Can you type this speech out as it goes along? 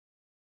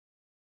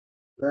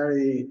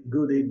Very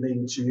good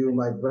evening to you,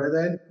 my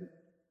brethren.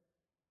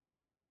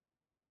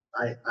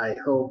 I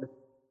hope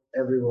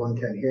everyone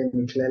can hear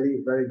me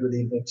clearly. Very good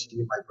evening to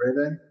you, my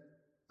brethren.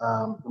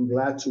 I'm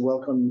glad to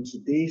welcome you to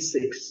day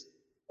 6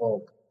 of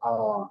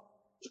our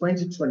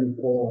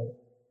 2024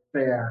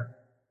 prayer,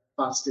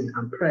 fasting,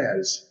 and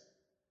prayers.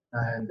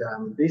 And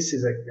this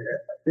is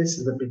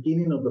the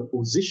beginning of the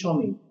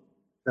positioning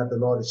that the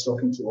Lord is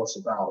talking to us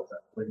about.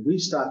 When we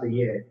start the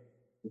year,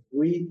 if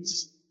we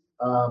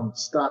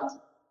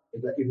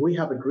if we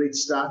have a great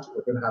start,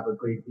 we're going to have a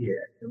great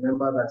year.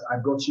 Remember that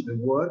I got you the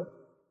word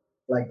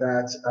like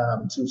that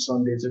 2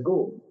 Sundays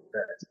ago,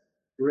 that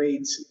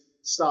great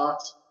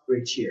start,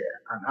 great year.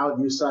 And how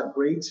do you start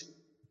great?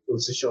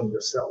 Position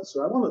yourself.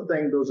 So I want to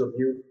thank those of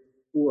you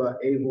who are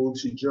able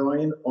to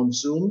join on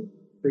Zoom,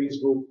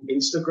 Facebook,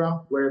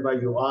 Instagram, wherever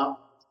you are.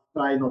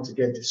 Try not to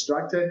get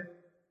distracted.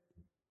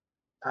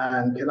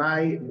 And can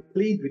I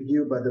plead with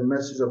you by the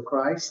message of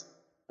Christ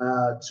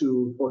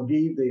to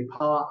forgive the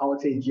power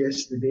outage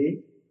yesterday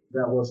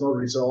that was not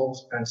resolved,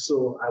 and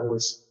so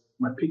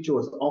my picture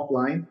was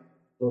offline.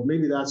 Well,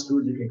 maybe that's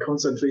good. You can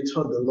concentrate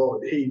on the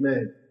Lord.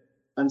 Amen.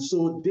 And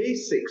so day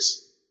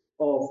 6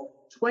 of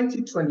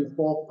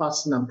 2024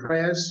 fasting and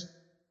prayers,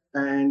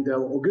 and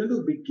we're going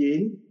to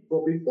begin.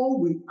 But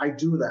before I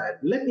do that,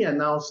 let me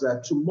announce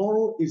that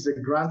tomorrow is the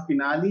grand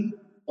finale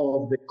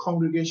of the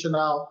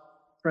congregational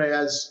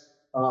prayers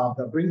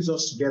that brings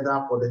us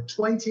together for the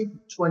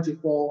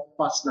 2024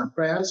 fasting and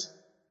prayers,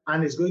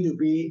 and it's going to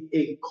be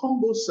a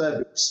combo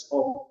service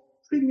of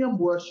premium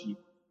worship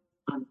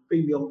and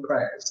premium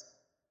prayers.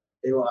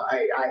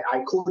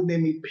 I code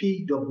name it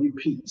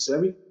PWP. So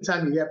every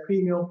time you hear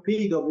premium,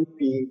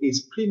 PWP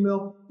is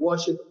premium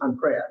worship and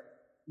prayer.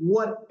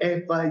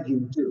 Whatever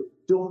you do,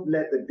 don't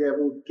let the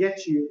devil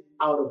get you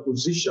out of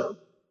position.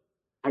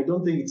 I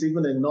don't think it's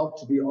even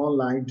enough to be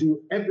online.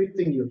 Do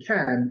everything you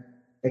can,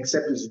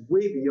 except it's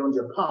way beyond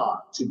your power,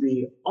 to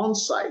be on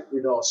site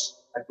with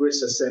us at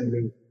Grace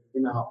Assembly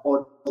in our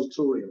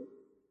auditorium.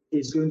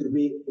 It's going to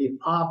be a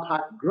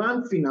power-packed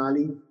grand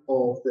finale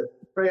of the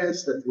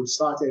prayers that we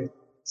started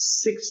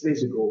 6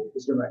 days ago.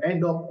 It's going to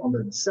end up on the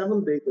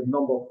 7th day, the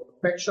number of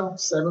perfection,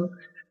 7,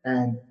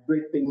 and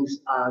great things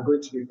are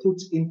going to be put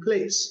in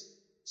place.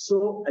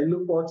 So I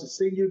look forward to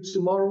seeing you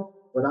tomorrow,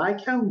 but I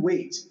can't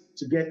wait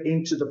to get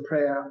into the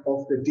prayer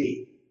of the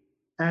day.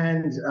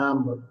 And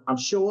I'm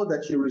sure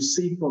that you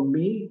received from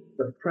me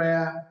the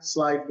prayer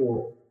slide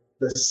for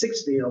the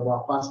 6th day of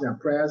our fasting and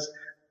prayers.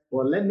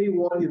 Well, let me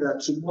warn you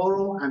that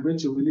tomorrow I'm going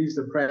to release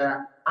the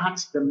prayer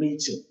at the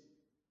meeting.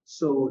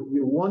 So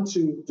you want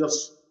to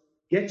just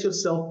get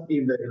yourself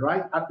in the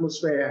right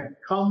atmosphere,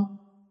 come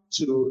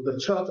to the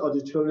church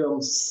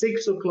auditorium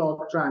 6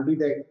 o'clock, try and be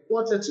there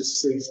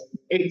 5:45.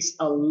 It's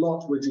a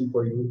lot waiting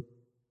for you.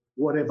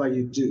 Whatever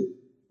you do,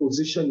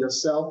 position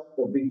yourself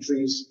for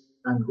victories,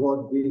 and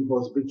God will give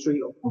us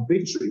victory upon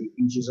victory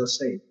in Jesus'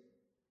 name.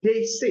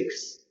 Day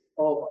 6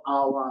 of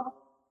our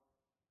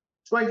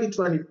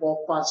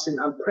 2024 fasting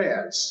and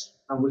prayers,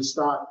 and we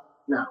start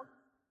now.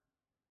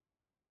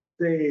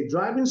 The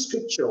driving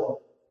scripture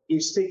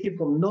is taken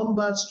from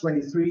Numbers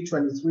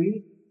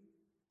 23:23,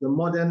 the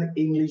modern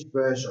English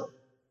version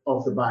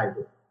of the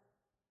Bible.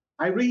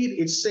 I read,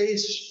 it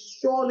says,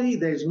 "Surely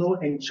there is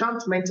no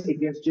enchantment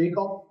against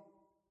Jacob,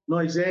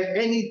 nor is there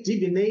any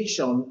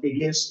divination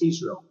against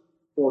Israel.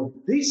 For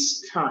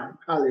this time,"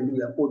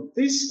 hallelujah, "for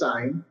this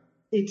time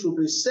it will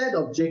be said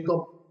of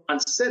Jacob and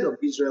said of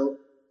Israel,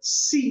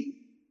 see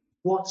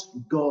what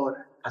God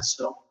has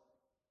done."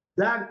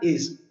 That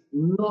is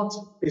not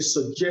a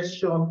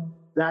suggestion.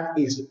 That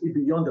is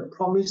beyond the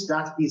promise.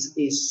 That is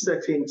a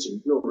certainty.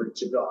 Glory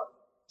to God.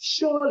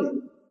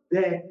 Surely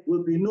there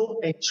will be no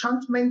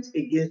enchantment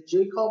against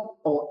Jacob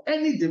or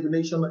any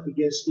divination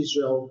against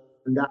Israel.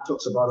 And that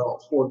talks about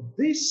us. For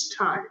this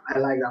time, I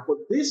like that. For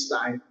this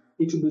time,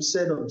 it will be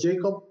said of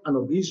Jacob and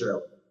of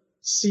Israel,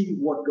 see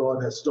what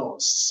God has done.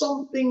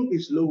 Something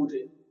is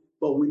loaded,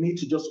 but we need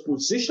to just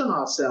position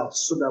ourselves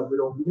so that we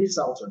don't miss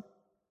out on it.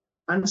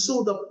 And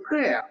so the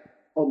prayer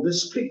of the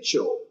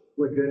scripture,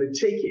 we're going to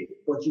take it.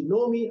 But you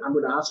know me, I'm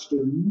going to ask you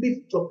to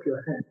lift up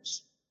your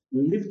hands.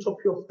 Lift up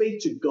your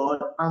faith to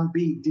God and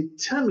be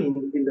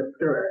determined in the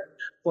prayer.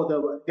 For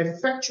the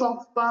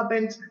effectual,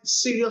 fervent,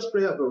 serious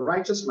prayer of a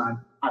righteous man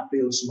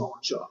avails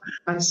much.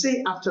 And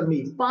say after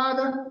me,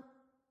 Father,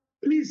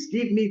 please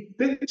give me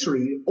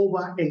victory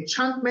over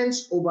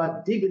enchantments,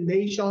 over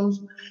divinations,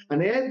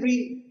 and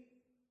every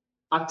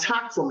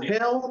attack from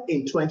hell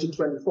in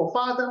 2024.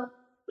 Father,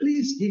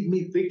 please give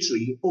me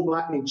victory over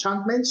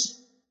enchantments.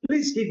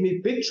 Please give me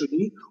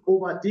victory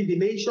over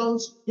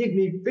divinations. Give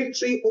me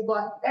victory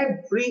over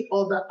every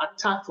other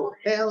attack from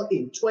hell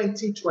in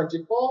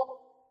 2024.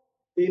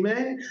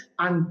 Amen.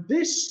 And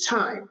this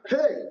time,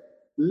 hey,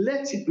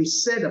 let it be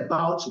said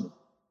about me,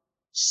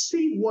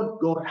 see what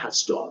God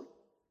has done.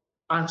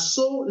 And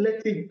so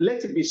let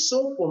it be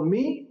so for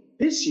me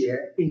this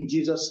year in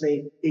Jesus'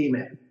 name.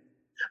 Amen.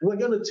 We're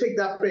going to take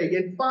that prayer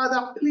again.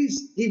 Father,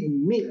 please give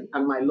me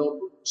and my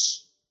loved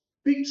ones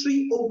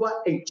victory over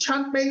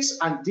enchantments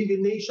and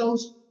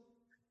divinations,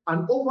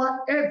 and over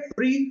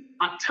every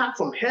attack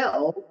from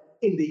hell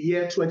in the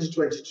year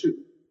 2022.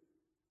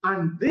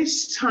 And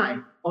this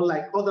time,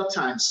 unlike other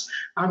times,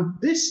 and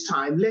this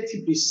time, let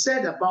it be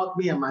said about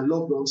me and my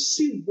loved ones,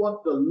 see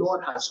what the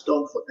Lord has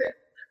done for them.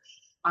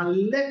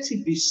 And let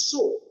it be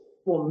so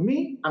for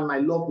me and my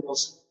loved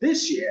ones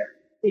this year.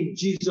 In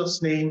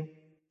Jesus' name,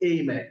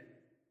 amen.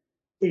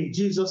 In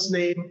Jesus'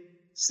 name,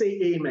 say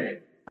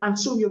amen. And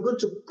so you're going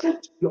to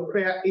put your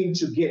prayer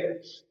into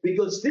gear,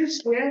 because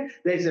this year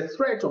there's a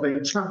threat of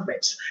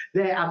enchantment.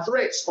 There are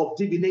threats of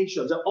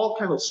divinations, there are all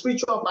kinds of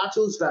spiritual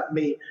battles that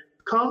may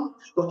come,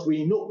 but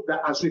we know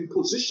that as we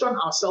position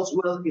ourselves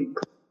well in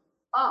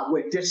prayer,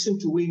 we're destined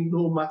to win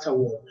no matter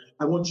what.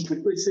 I want you to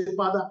pray, say,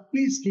 Father,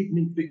 please give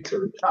me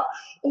victory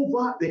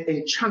over the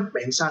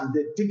enchantments and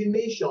the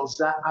divinations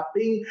that are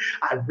being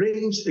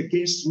arranged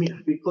against me,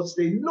 because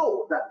they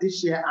know that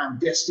this year I'm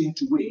destined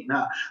to win.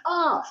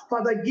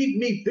 Father, give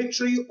me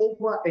victory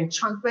over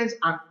enchantments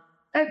and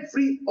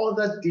every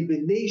other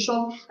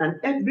divination and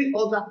every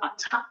other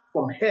attack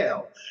from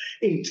hell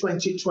in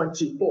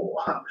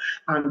 2024.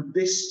 And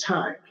this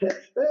time,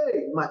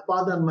 hey, my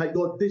Father and my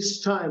God,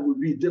 this time will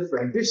be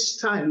different. This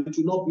time it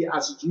will not be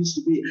as it used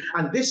to be.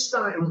 And this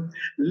time,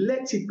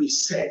 let it be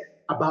said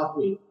about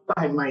me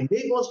by my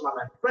neighbors, by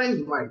my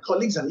friends, my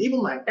colleagues, and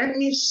even my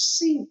enemies,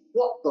 see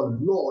what the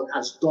Lord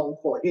has done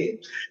for him.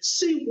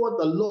 See what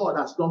the Lord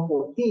has done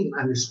for him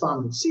and his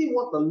family. See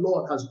what the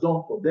Lord has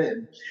done for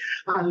them.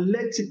 And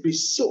let it be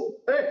so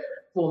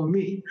for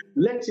me.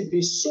 Let it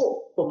be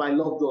so for my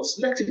loved ones.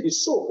 Let it be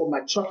so for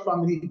my church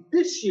family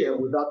this year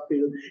without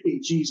fail,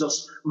 in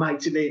Jesus'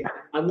 mighty name.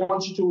 I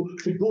want you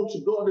to go to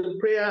God in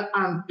prayer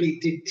and be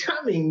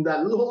determined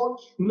that, Lord,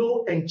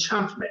 no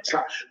enchantment,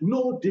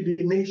 no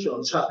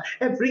divinations,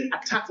 every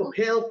attack from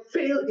hell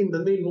fail in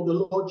the name of the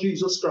Lord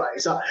Jesus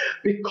Christ,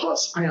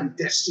 because I am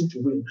destined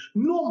to win.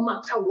 No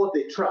matter what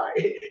they try,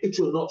 it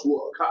will not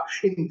work.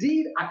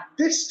 Indeed, at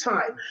this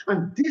time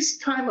and this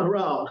time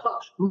around,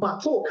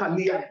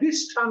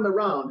 this time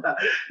around,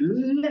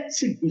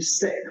 let it be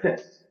said.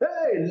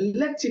 Hey,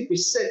 let it be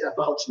said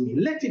about me.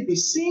 Let it be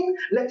seen.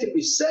 Let it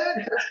be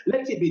said.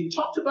 Let it be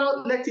talked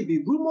about. Let it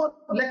be rumored.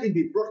 Let it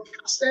be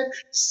broadcasted.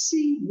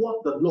 See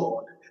what the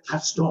Lord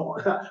has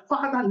done.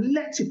 Father,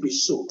 let it be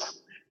so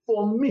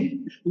for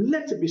me.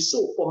 Let it be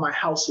so for my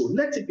household.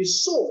 Let it be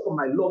so for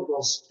my loved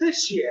ones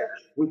this year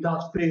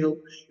without fail,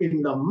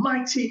 in the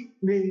mighty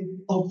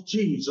name of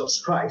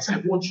Jesus Christ. I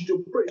want you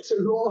to pray to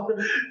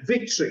Lord,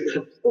 victory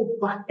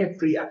over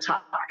every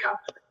attack.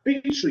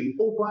 Victory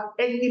over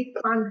any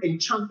planned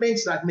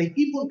enchantments that may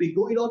even be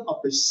going on of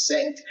the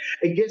saint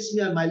against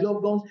me and my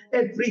loved ones.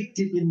 Every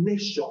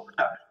divination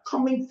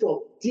coming from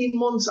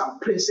demons and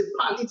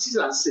principalities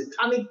and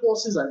satanic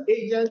forces and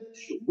agents,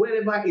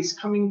 wherever it's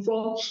coming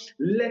from,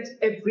 let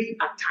every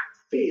attack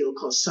fail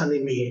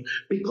concerning me,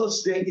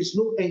 because there is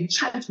no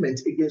enchantment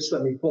against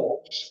Femi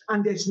Paul,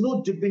 and there's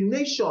no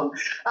divination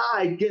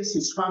against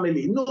his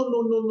family. No,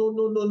 no, no, no,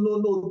 no, no, no,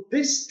 no.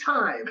 This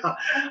time,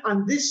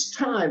 and this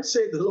time,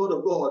 say the Lord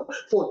of God,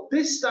 for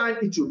this time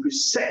it will be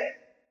said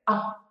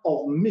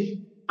of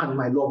me and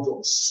my loved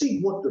ones, see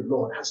what the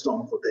Lord has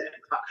done for them.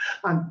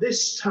 And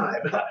this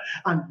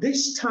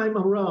time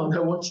around, I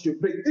want you to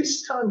pray.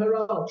 This time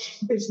around,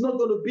 it's not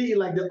going to be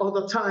like the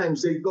other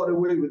times they got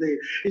away with it.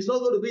 It's not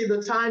going to be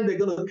the time they're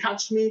going to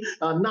catch me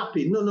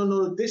napping. No, no,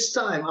 no. This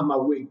time I'm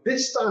awake.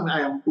 This time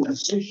I am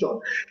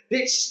positioned.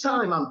 This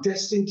time I'm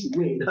destined to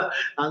win.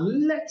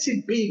 And let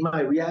it be my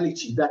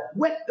reality that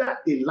whether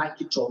they like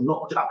it or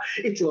not,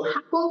 it will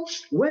happen.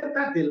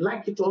 Whether they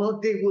like it or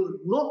not, they will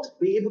not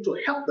be able to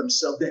help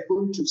themselves. They're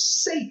going to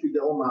say to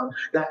their own mouth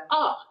that,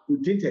 we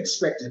didn't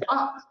expect it.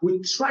 We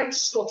tried to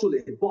scuttle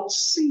it, but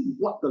see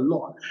what the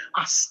Lord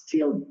has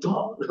still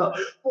done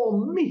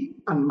for me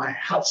and my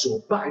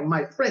household. By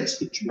my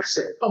friends, it will be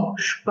said. Come on.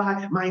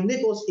 By my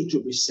neighbors, it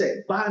will be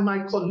said. By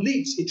my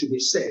colleagues, it will be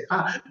said.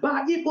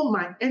 By even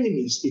my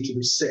enemies, it will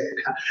be said.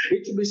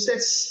 It will be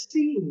said,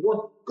 see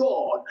what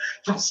God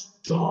has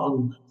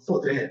done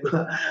for them.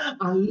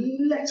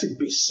 And let it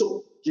be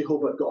so,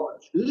 Jehovah God.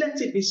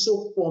 Let it be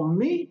so for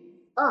me.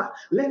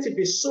 Let it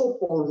be so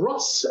for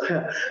us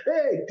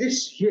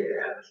this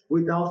year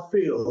without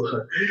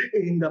fail,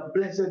 in the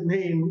blessed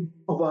name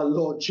of our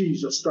Lord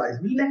Jesus Christ.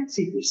 Let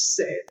it be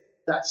said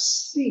that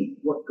see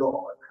what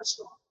God has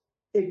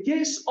done.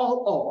 Against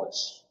all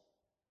odds,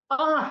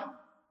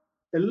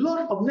 a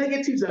lot of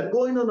negatives are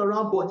going on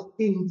around, but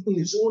in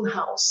his own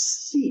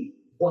house, see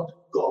what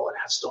God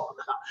has done.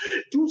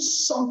 Do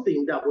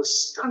something that will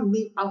stand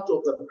me out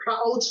of the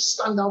crowd,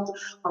 stand out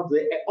of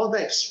the other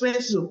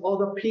experiences of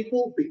other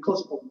people,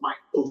 because of my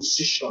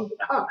position.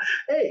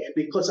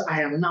 Because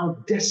I am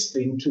now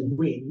destined to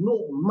win,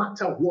 no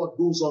matter what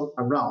goes on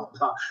around.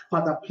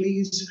 Father,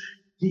 please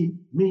give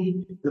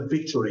me the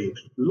victory.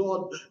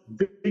 Lord,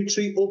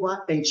 victory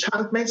over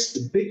enchantments,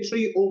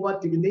 victory over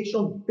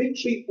divination,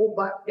 victory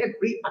over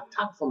every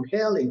attack from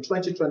hell in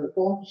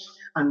 2024.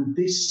 And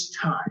this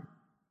time,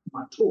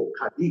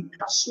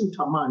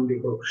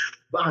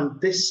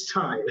 And this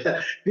time,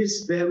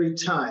 this very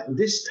time,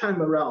 this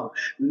time around,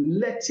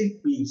 let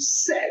it be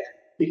said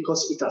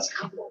because it has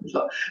happened.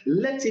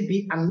 Let it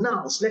be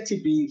announced, let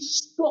it be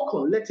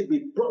spoken, let it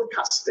be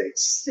broadcasted,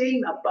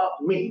 saying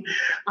about me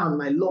and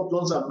my loved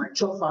ones and my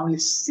church family.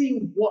 See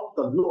what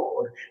the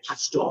Lord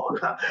has done.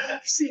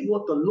 See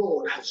what the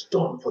Lord has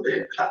done for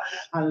them.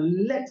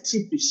 And let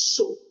it be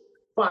so.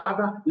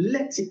 Father,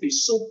 let it be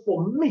so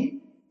for me.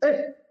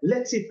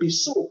 Let it be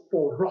so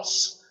for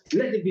us.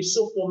 Let it be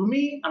so for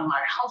me and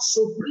my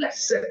household.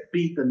 Blessed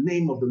be the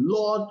name of the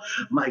Lord,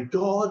 my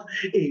God.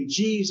 In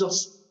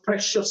Jesus'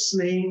 precious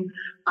name,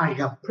 I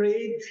have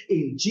prayed.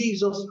 In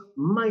Jesus'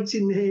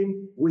 mighty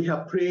name, we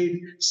have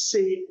prayed.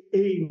 Say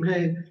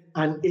amen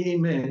and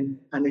amen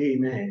and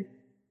amen.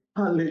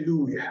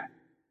 Hallelujah.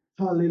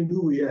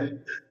 Hallelujah.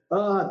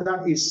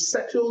 That is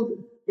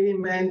settled.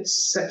 Amen.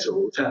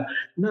 Settled.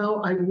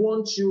 Now I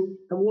want you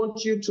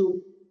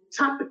to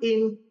tap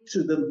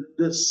into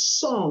the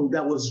song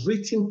that was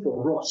written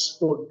for us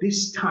for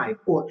this time.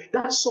 Or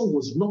that song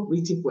was not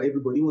written for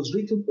everybody. It was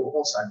written for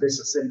us at this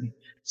assembly.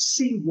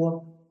 See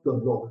what the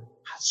Lord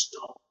has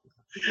done.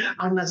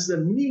 And as the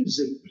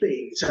music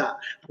plays, I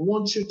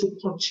want you to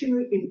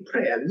continue in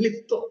prayer.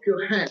 Lift up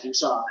your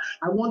hands.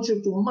 I want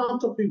you to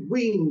mount up the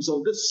wings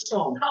of this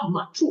song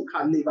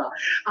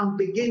and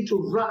begin to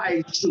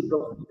rise to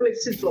the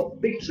places of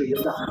victory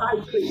and the high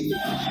places.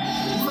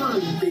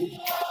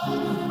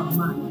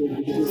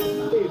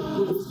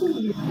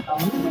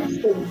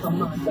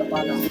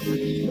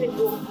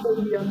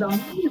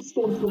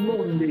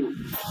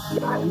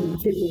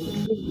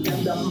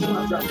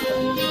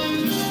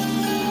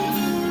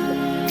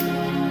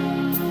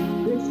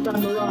 This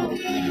time around,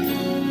 see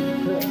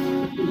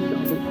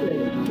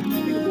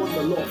what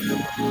the Lord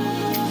has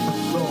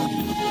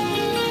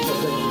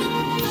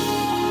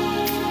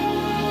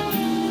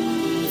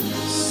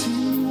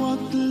See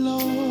what the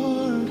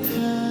Lord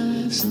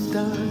has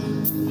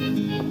done.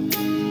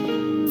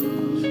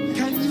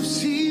 Can you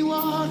see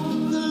what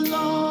the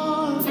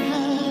Lord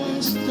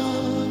has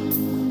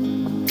done?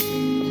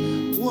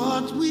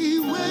 What we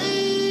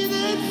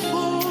waited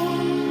for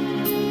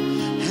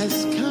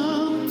has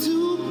come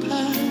to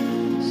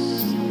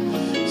pass.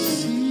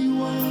 See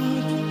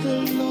what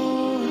the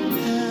Lord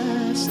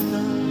has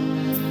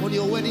done. On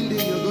your wedding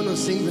day, you're going to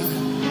sing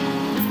that.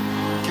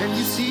 Can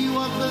you see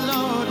what the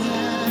Lord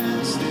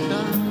has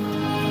done?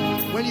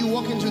 When you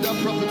walk into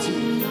that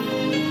property,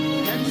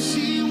 can you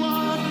see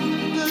what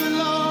the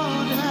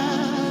Lord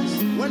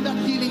has? When that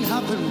healing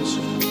happens,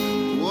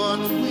 what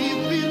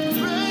we've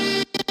been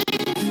praying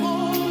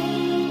for,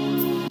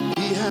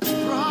 He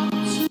has brought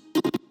to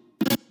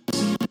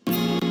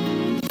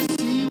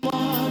see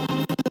what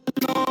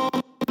the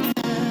Lord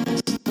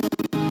has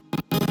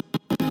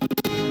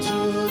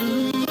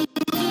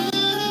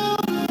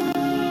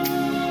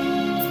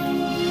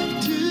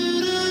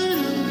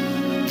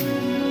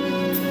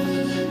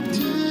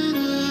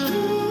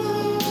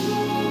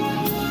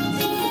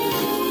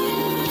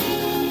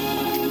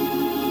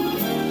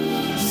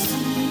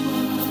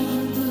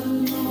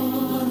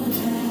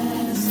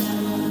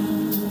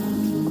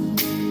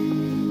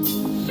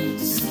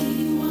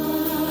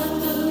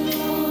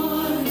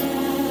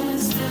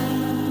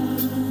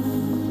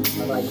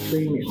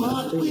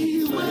what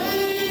we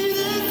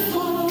waited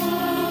for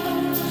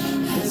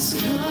has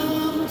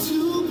come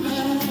to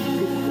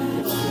pass.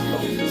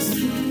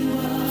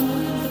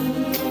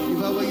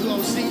 If I were you,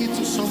 I'll sing it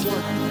to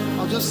someone.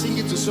 I'll just sing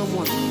it to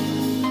someone.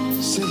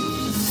 Say,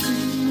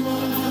 see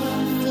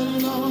what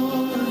the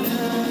Lord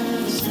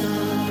has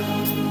done.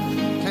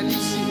 Can you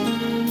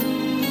see?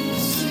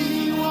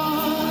 See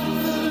what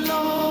the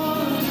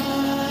Lord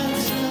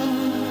has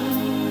done.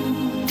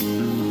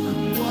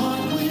 What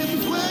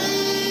we've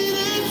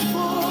waited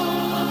for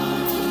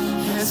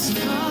has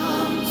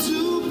come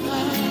to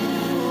pass.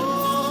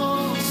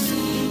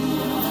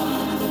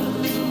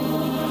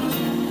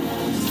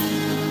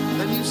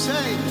 Then you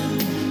say,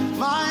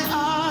 my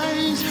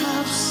eyes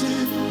have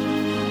seen,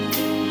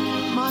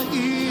 my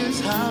ears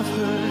have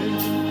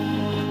heard.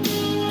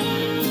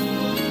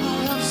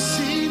 I have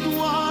seen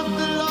what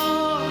the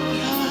Lord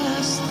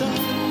has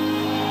done.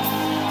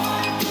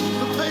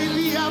 The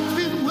baby I've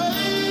been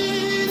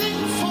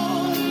waiting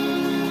for,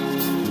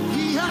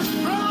 He has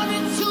brought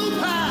it to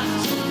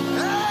pass.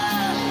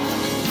 Hey,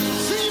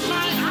 see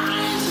my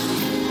eyes,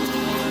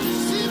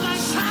 see my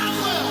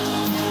Samuel.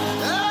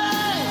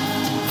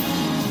 Hey,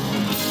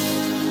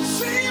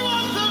 see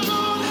what the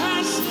Lord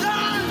has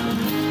done.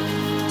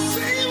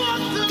 See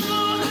what the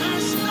Lord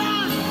has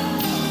done.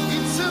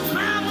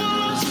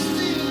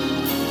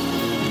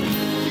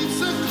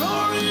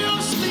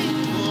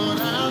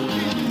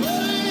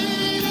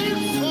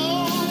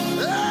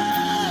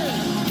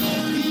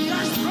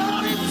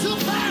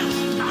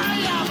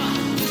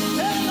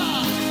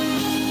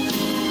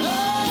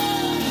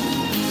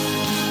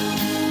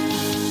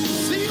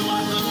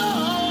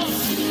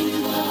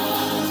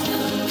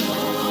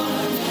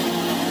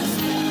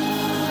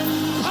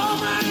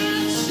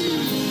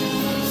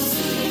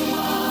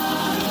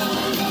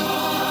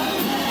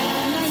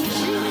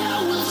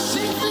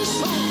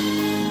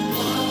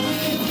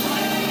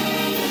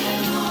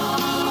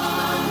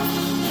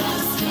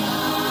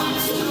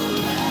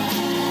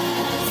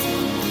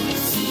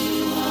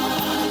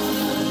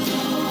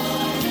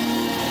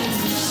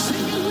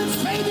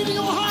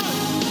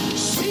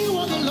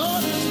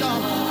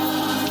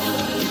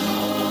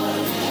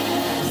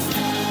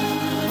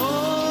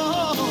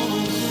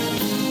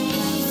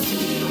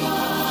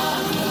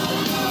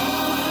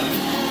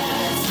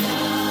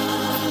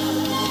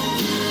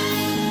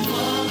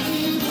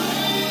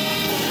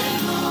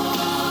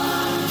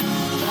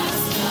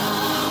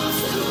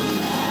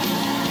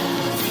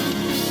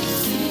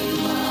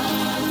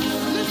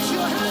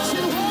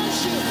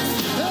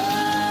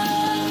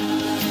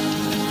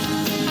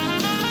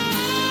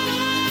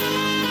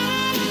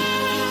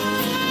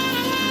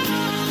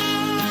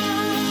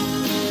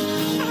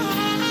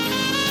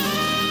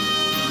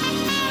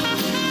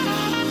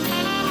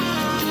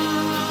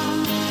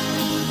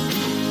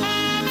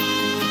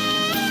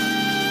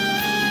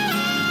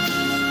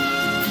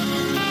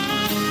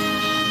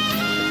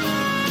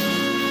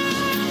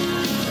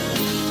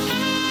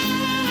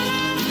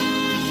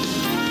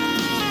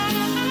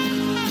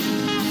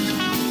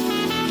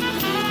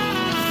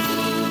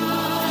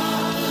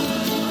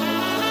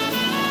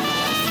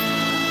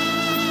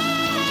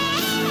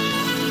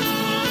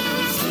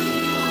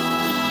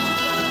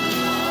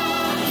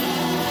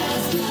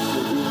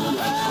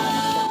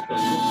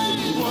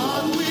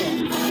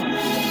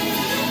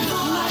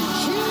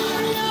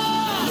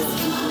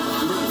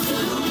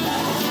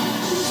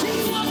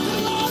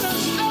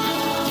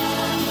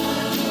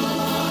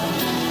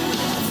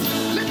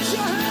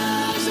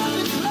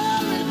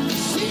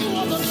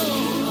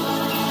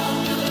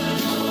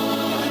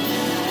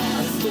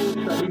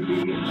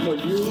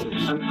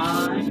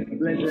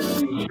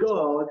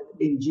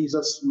 in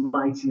Jesus'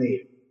 mighty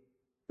name.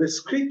 The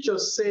scripture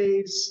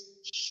says,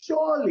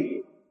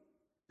 surely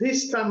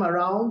this time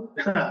around,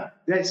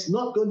 there's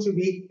not going to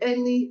be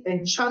any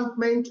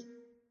enchantment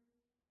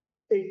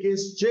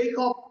against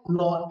Jacob,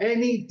 nor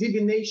any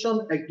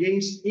divination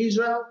against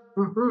Israel.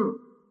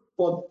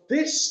 For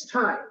this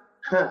time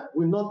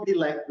will not be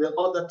like the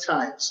other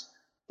times.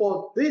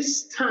 For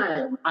this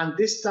time and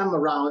this time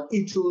around,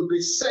 it will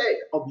be said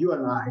of you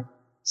and I,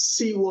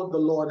 see what the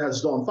Lord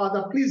has done.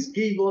 Father, please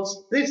give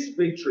us this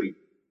victory.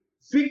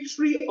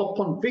 Victory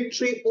upon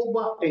victory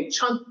over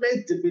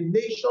enchantment,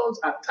 divinations,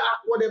 attack,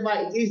 whatever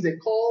it is they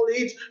call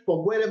it,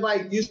 from wherever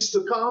it used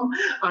to come.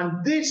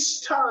 And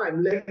this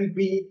time, let it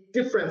be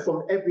different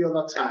from every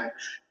other time.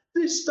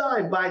 This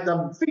time, by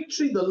the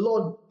victory the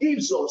Lord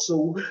gives us,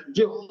 so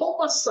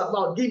Jehovah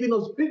Sabaoth giving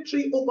us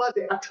victory over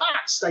the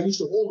attacks that used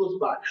to hold us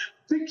back,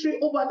 victory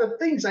over the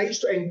things that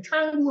used to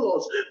entangle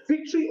us,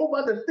 victory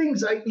over the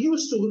things that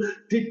used to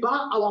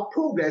debar our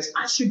progress.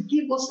 As you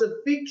give us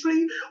the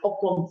victory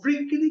upon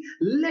victory,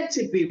 let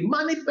it be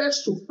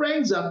manifest to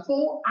friends and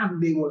foes,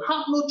 and they will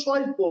have no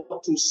choice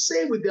but to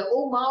say with their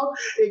own mouth,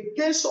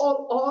 against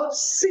all odds,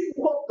 see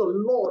what the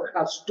Lord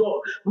has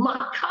done.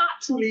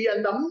 Makatuli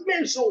and the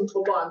Meson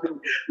commanding.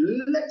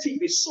 Let it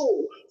be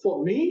so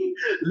for me.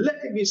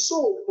 Let it be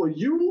so for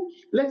you.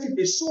 Let it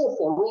be so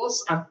for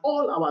us and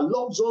all our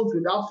loved ones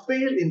without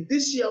fail in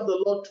this year of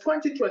the Lord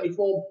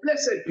 2024.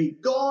 Blessed be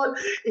God.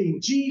 In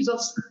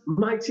Jesus'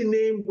 mighty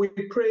name we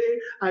pray.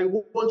 I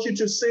want you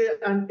to say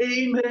an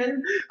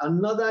amen,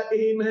 another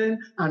amen,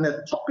 and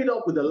top it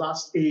up with the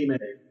last amen.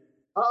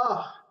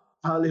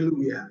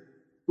 Hallelujah.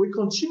 We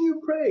continue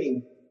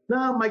praying.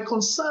 Now, my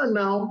concern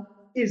now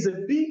is a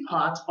B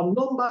part of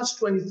Numbers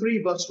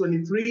 23, verse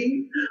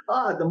 23,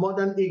 the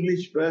modern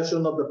English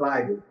version of the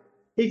Bible.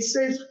 It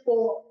says,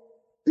 for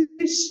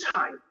this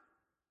time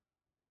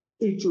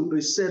it will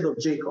be said of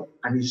Jacob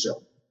and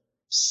Israel,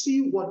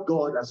 see what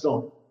God has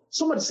done.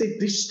 Somebody say,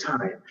 this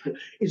time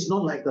is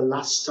not like the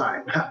last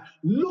time.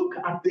 Look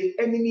at the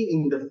enemy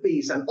in the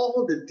face and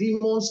all the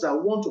demons that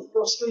want to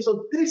frustrate.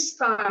 So this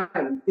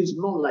time is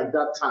not like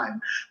that time.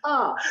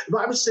 The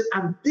Bible said,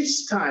 and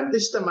this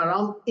time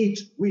around, it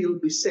will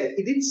be said.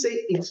 It didn't say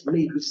it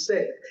may be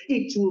said.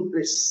 It will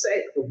be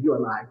said of your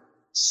life.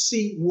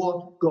 See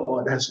what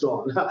God has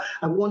done.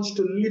 I want you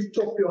to lift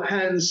up your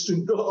hands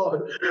to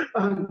God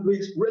and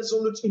be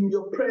resolute in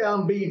your prayer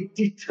and be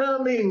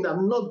determined.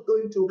 I'm not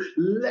going to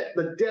let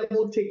the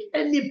devil take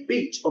any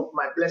bit of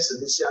my blessing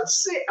this year.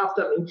 Say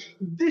after me,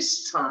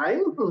 this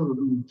time,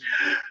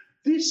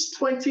 this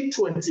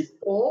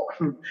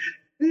 2024,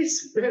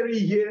 this very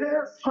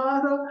year,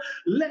 Father,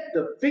 let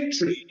the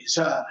victories,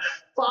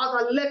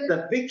 Father, let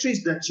the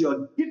victories that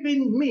you're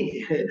giving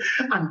me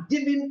and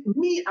giving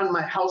me and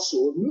my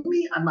household,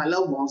 me and my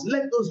loved ones,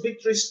 let those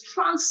victories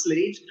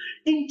translate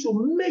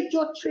into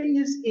major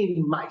changes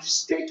in my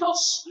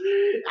status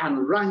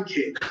and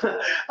ranking.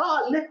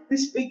 Let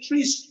these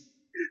victories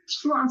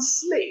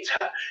translate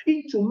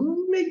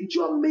into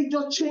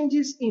major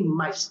changes in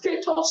my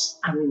status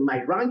and in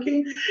my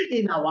ranking,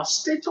 in our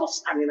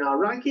status and in our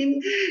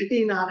ranking,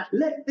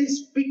 let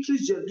these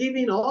victories you're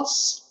giving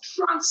us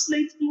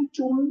translate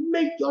into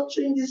major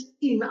changes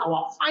in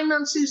our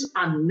finances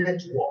and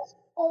net worth.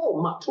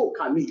 Oh,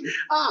 Matokami.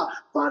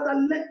 Father,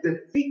 let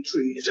the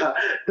victories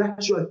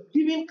that you're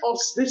giving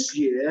us this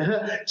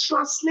year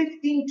translate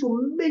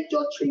into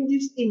major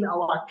changes in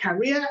our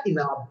career, in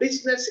our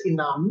business, in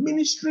our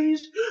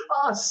ministries.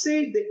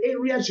 Say the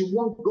areas you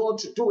want God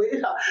to do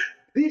it.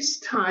 This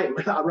time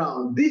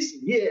around, this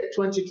year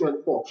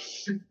 2024,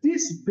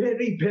 this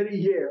very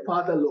year,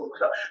 Father, Lord,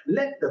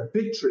 let the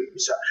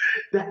victories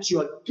that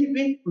you're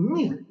giving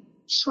me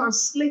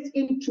translate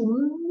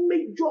into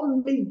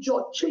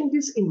major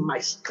changes in my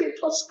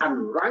status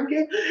and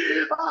ranking.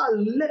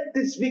 Let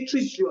these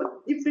victories you are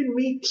giving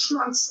me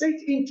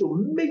translate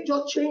into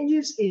major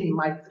changes in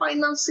my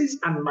finances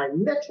and my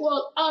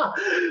network.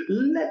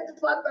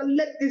 Father,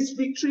 let these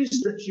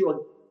victories that you are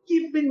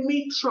giving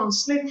me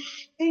translate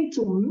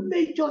into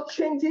major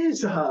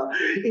changes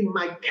in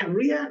my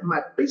career, my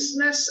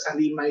business,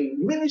 and in my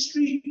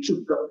ministry,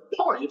 to the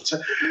point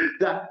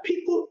that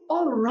people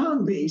all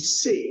around me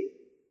say,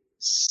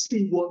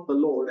 see what the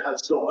Lord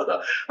has done.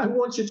 I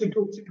want you to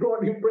go to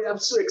God in prayer. I'm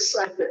so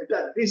excited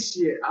that this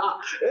year,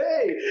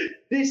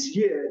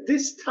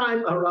 this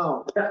time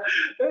around,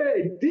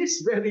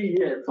 this very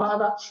year,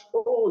 Father,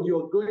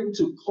 you're going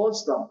to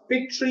cause the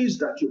victories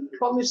that you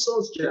promised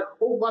us,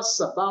 Jehovah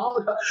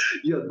Sabaoth.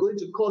 You're going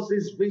to cause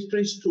these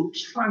victories to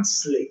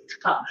translate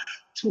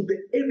to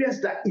the areas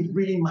that it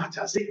really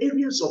matters, the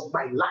areas of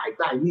my life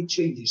that I need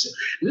changes.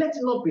 Let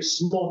it not be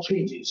small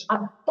changes.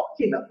 I'm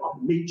talking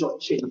about major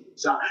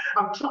changes.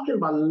 I'm talking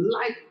about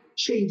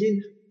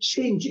life-changing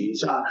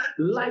changes,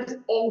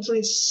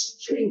 life-altering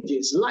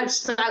changes,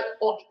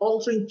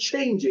 lifestyle-altering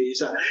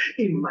changes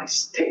in my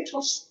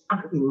status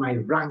and in my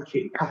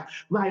ranking.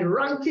 My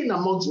ranking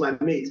amongst my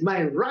mates,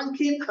 my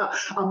ranking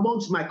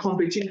amongst my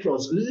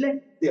competitors.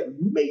 Let the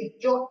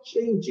major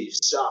changes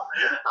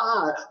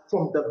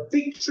from the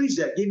victories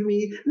they're giving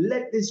me,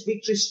 let these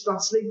victories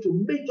translate to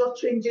major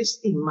changes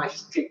in my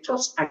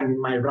status and in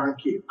my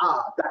ranking.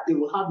 That they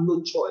will have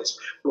no choice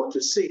but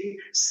to say,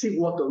 see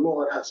what the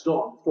Lord has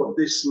done for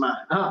this man.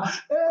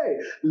 Hey,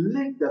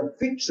 let the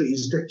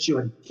victories that you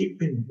are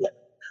giving me,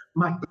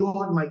 my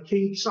God, my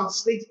King,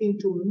 translate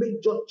into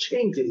major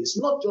changes,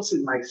 not just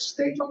in my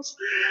status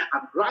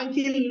and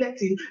ranking.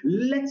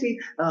 Let it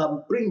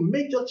bring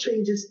major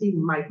changes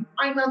in my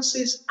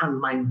finances and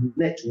my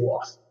net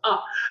worth.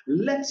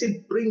 Let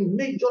it bring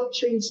major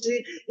changes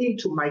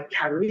into my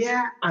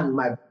career and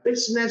my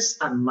business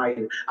and my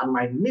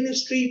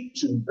ministry,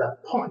 to the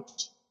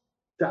point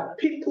that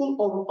people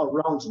all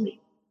around me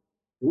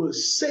will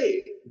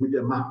say with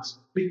their mouths,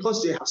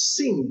 because they have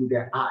seen with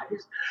their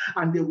eyes,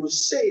 and they will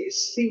say,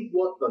 see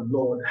what the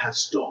Lord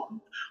has done.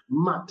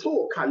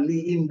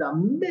 Matokali in the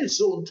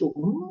mezo to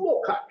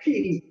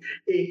mokaki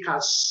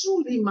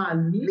ekasuli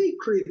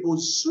malikre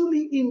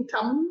osuli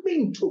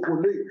intaminto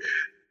bole.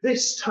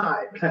 This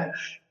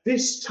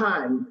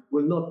time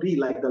will not be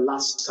like the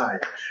last time.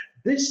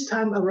 This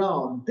time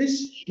around,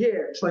 this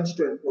year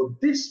 2024,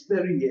 this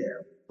very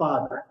year,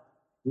 Father,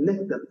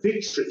 let the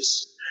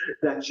victories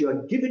that you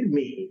are giving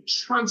me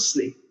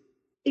translate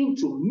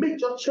into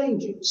major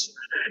changes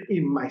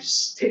in my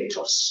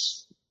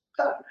status,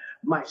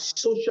 my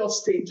social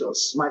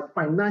status, my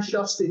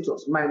financial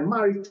status, my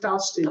marital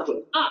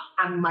status,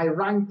 and my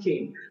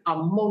ranking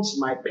amongst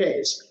my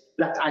peers,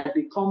 that I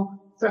become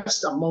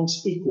first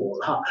amongst equal.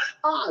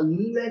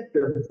 Let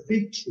the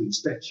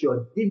victories that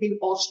you're giving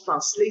us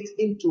translate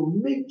into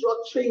major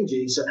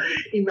changes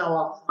in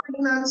our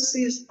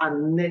finances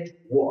and net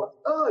worth.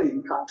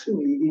 In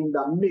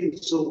the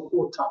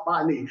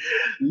Mesopotamia,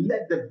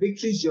 let the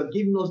victories you're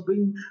giving us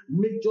bring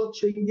major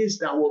changes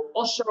that will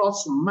usher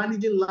us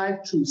managing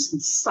life to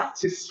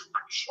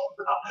satisfaction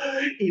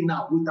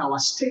with our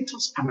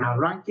status and our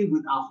ranking,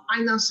 with our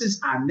finances,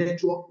 our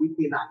network,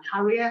 within our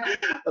career,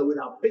 with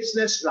our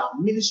business, with our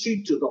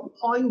ministry, to the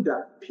point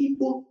that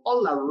people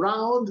all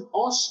around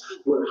us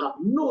will have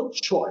no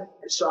choice.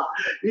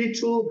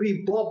 It will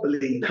be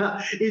bubbling.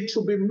 It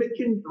will be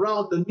making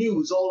round the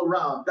news all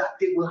around, that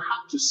they will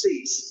have to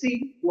say,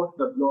 see what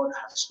the Lord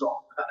has done.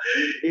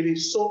 It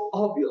is so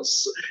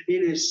obvious.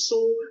 It is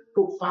so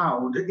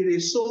profound. It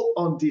is so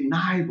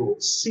undeniable.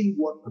 See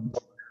what the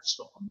Lord has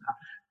done.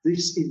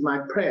 This is my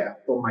prayer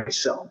for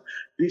myself.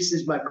 This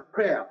is my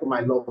prayer for my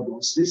loved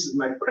ones. This is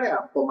my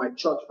prayer for my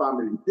church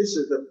family. This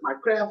is my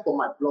prayer for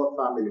my blood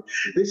family.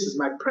 This is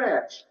my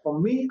prayer for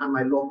me and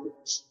my loved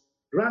ones.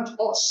 Grant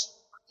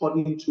us,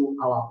 according to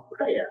our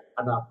prayer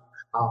and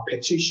our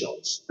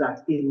petitions,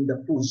 that in the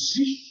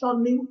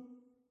positioning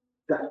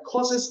that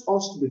causes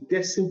us to be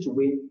destined to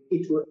win,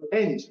 it will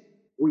end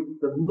with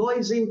the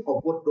noising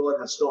of what God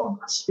has done,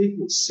 as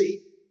people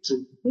say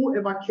to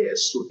whoever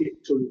cares to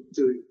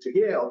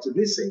hear or to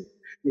listen.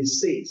 They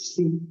say,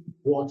 see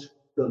what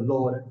the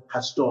Lord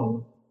has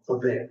done for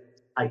them.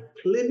 I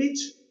claim it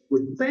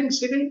with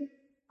thanksgiving.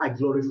 I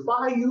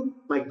glorify you,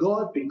 my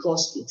God,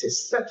 because it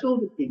is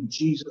settled in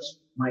Jesus'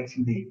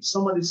 mighty name.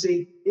 Somebody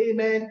say,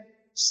 amen,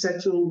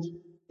 settled,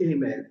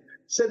 amen.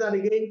 Say that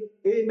again,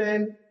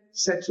 amen,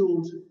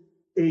 settled,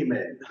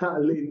 amen.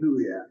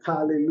 Hallelujah,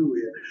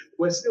 hallelujah.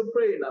 We're still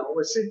praying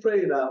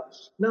now.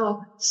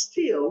 Now,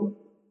 still,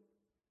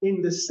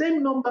 in the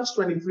same Numbers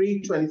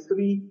 23,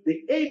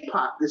 the A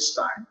part this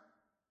time,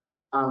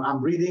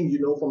 I'm reading,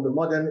 from the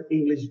Modern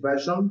English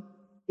Version.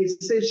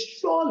 It says,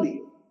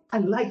 surely. I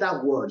like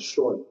that word,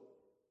 surely.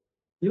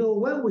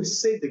 When we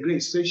say the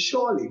grace, say,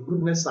 surely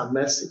goodness and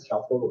mercy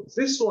shall follow.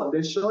 This one,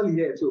 there's surely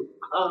here too.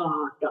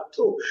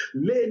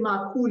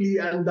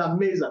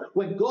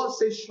 When God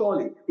says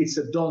surely, it's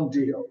a done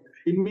deal.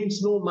 It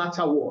means no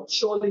matter what.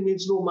 Surely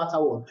means no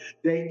matter what.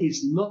 There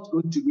is not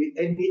going to be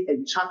any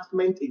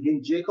enchantment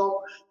against Jacob,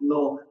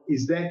 nor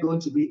is there going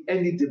to be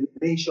any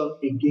divination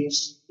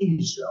against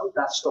Israel.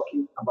 That's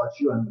talking about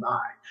you and I.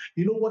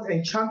 You know what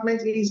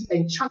enchantment is?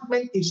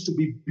 Enchantment is to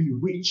be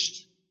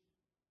bewitched.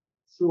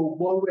 So,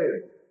 what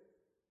were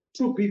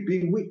to be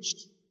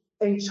bewitched?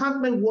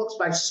 Enchantment works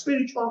by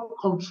spiritual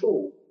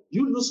control.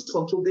 You lose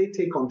control, they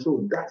take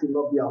control. That will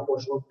not be our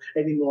portion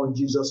anymore in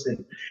Jesus'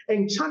 name.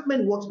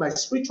 Enchantment works by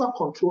spiritual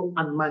control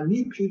and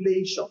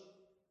manipulation.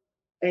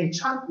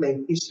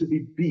 Enchantment is to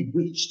be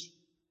bewitched.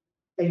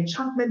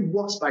 Enchantment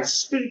works by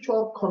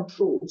spiritual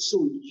control.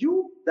 So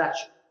you that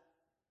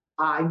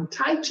are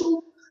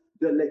entitled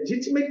the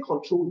legitimate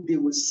control, they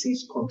will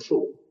seize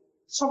control.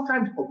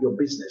 Sometimes of your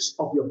business,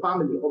 of your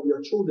family, of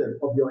your children,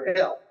 of your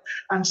health.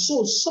 And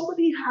so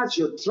somebody has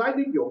you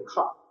driving your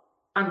car,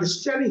 and the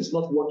steering is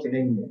not working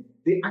anymore.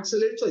 The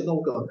accelerator is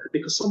not working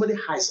because somebody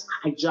has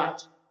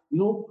hijacked.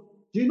 Do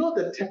you know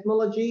the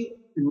technology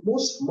in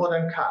most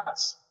modern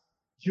cars?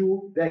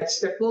 There's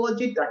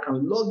technology that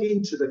can log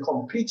into the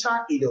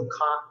computer in your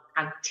car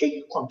and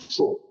take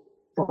control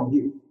from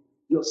you.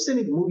 You're seeing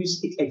in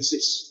movies, it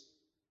exists.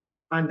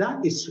 And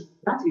that is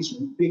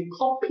they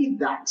copy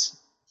that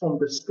from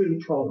the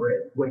spiritual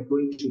realm. We're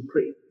going to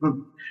pray.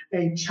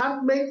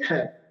 Enchantment,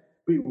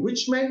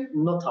 bewitchment,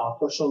 not our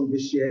portion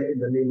this year in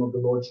the name of the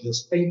Lord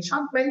Jesus.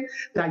 Enchantment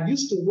that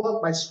used to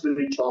work by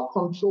spiritual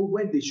control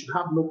when they should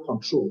have no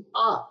control.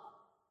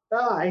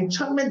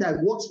 Enchantment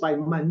that works by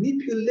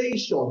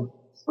manipulation,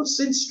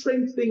 causing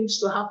strange things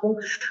to happen,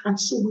 and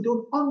so we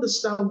don't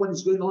understand what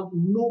is going on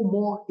no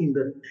more in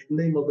the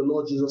name of the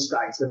Lord Jesus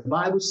Christ. The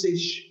Bible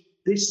says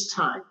this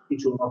time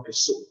it will not be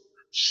so.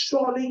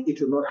 Surely it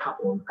will not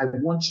happen. I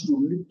want you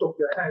to lift up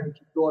your hand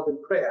to God in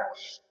prayer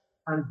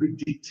and be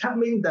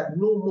determined that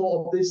no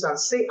more of this, and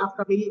say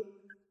after me,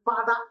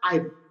 Father,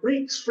 I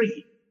break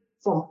free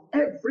from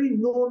every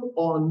known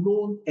or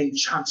unknown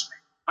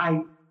enchantment. I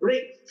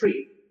break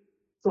free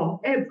from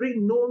every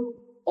known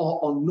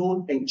or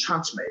unknown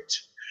enchantment.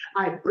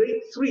 I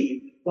break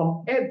free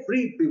from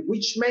every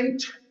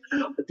bewitchment,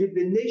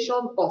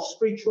 divination, or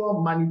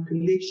spiritual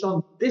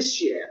manipulation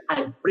this year.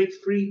 I break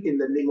free in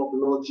the name of the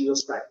Lord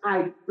Jesus Christ.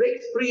 I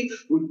break free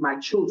with my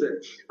children.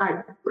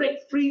 I break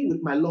free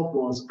with my loved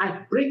ones.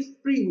 I break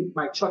free with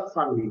my church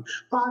family.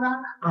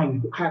 Father, I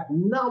have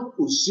now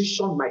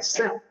positioned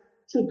myself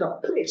to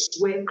the place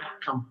where I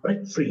can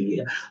break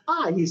free.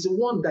 He's the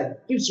one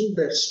that gives you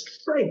the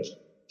strength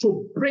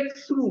to break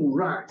through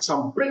ranks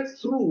and break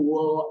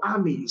through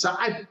armies.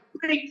 I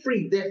break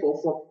free,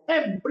 therefore, from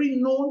every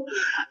known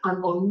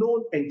and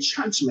unknown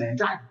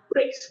enchantment. I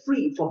break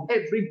free from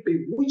every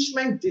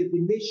bewitchment,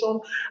 divination,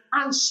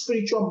 and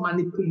spiritual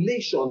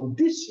manipulation.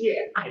 This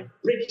year, I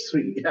break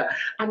free,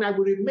 and I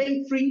will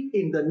remain free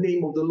in the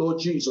name of the Lord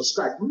Jesus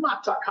Christ.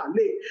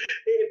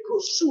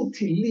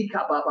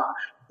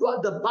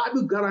 But the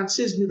Bible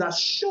guarantees me that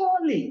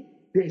surely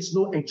there is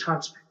no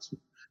enchantment.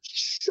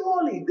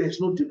 Surely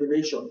there's no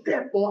divination.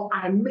 Therefore,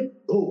 I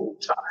make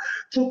bold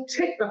to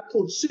take the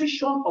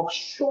position of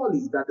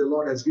surely that the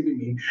Lord has given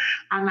me.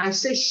 And I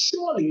say,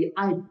 surely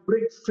I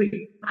break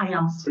free. I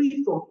am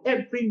free from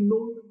every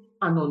known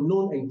and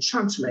unknown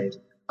enchantment.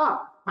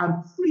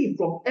 I'm free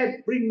from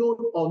every known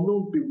or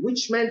unknown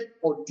bewitchment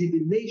or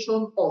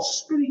divination or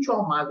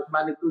spiritual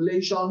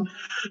manipulation.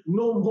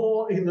 No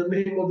more in the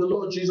name of the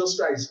Lord Jesus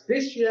Christ.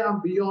 This year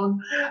and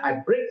beyond, I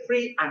break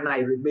free and I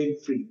remain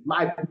free.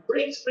 I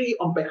break free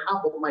on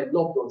behalf of my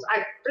loved ones.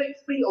 I break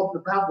free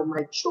on behalf of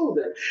my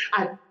children.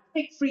 I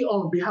break free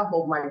on behalf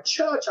of my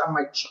church and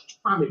my church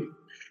family.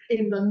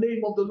 In the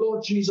name of the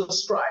Lord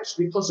Jesus Christ.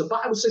 Because the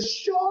Bible says,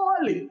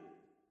 surely,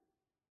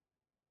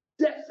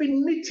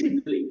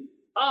 definitively,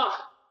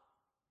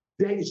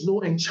 there is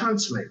no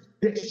enchantment.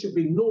 There should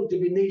be no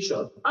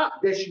divination.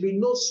 There should be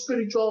no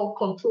spiritual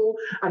control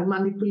and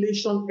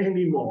manipulation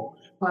anymore.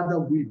 Father,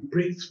 we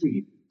break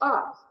free.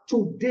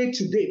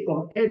 Today,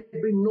 from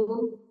every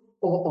known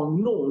or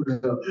unknown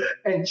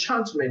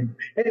enchantment,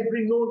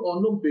 every known or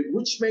unknown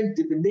bewitchment,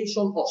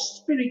 divination, or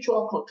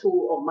spiritual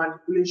control or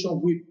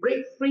manipulation, we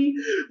break free,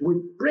 we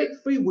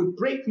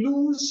break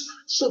loose,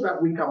 so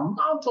that we can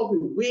mount up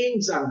with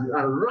wings and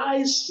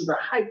rise to the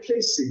high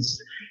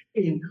places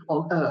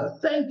on earth.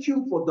 Thank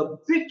you for the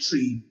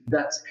victory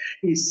that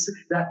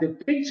the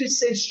victory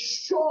says,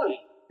 surely,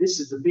 this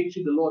is the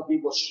victory the Lord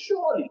gave us,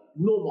 surely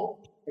no more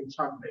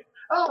enchantment.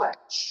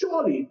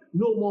 Surely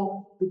no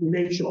more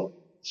divination.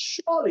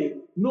 Surely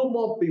no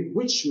more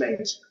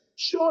bewitchment.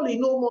 Surely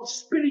no more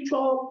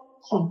spiritual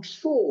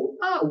control.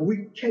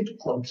 Wicked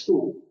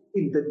control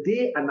in the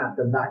day and at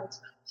the night.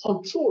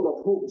 Control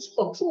of homes,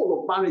 control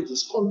of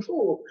marriages,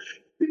 control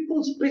of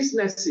people's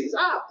businesses,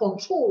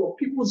 control of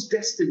people's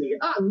destiny.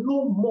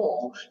 No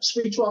more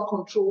spiritual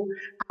control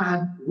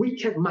and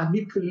wicked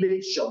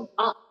manipulation.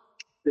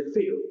 They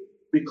fail,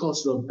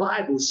 because the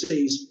Bible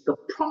says the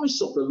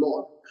promise of the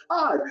Lord,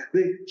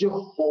 the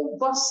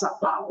Jehovah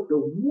Sabaoth, the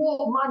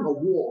war man of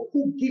war,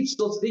 who gives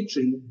us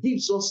victory,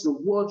 gives us the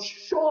word,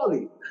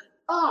 surely.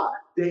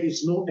 There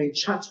is no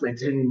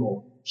enchantment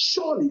anymore.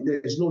 Surely there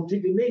is no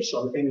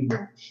divination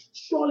anymore.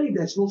 Surely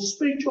there's no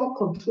spiritual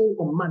control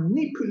or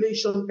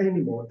manipulation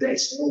anymore.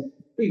 There's no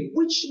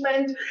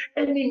bewitchment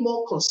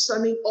anymore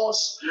concerning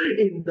us,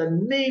 in the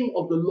name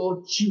of the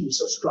Lord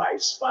Jesus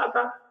Christ.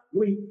 Father,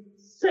 we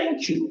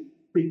thank you,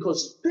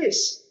 because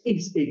this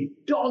is a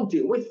done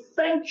deal. We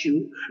thank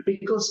you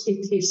because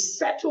it is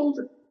settled.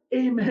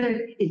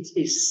 Amen. It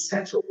is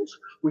settled.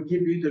 We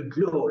give you the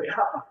glory.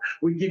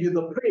 We give you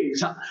the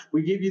praise.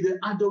 We give you the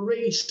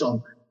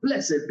adoration.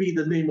 Blessed be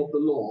the name of the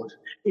Lord.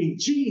 In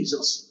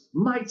Jesus'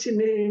 mighty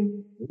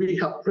name we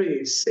have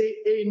prayed. Say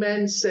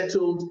amen.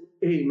 Settled.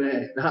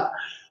 Amen.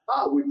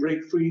 We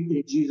break free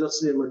in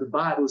Jesus' name. And the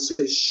Bible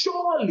says,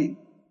 surely,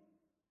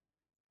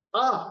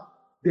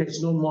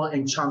 there's no more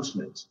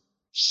enchantment.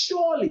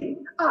 Surely,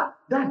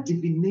 that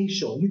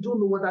divination, you don't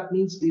know what that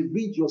means. They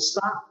read your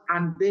star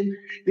and then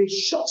they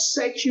short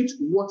circuit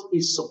what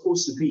is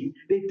supposed to be.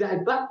 They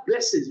divert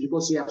blessings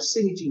because they have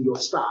seen it in your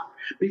star.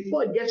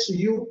 Before it gets to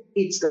you,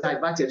 it's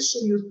diverted. So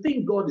you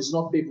think God is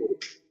not faithful.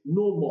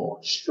 No more.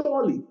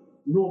 Surely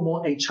no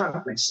more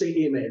enchantment. Say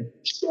amen.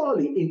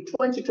 Surely in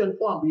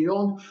 2024 and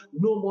beyond,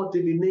 no more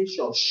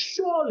divination.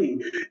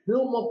 Surely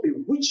no more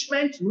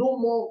bewitchment, no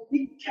more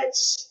wicked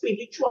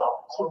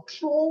spiritual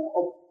control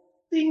of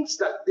things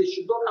that they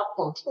should not have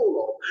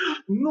control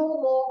of. No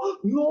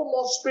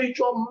more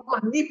spiritual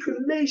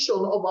manipulation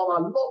of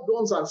our loved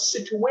ones and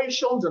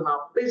situations and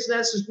our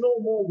businesses. No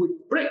more. We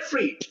break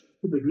free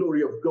to the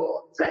glory of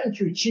God. Thank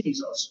you,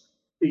 Jesus.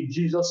 In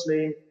Jesus'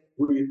 name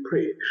we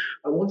pray.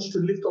 I want you to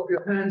lift up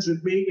your hands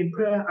with me in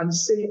prayer and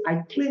say,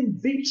 I claim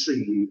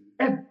victory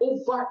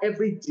over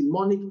every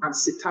demonic and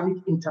satanic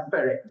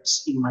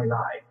interference in my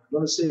life. I'm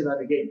going to say that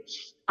again.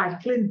 I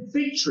claim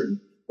victory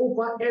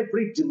over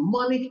every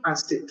demonic and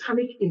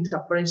satanic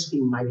interference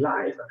in my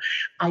life.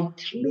 I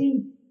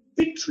claim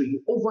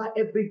victory over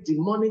every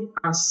demonic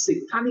and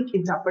satanic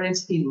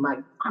interference in my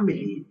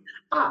family.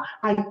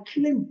 I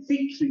claim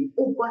victory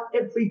over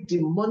every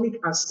demonic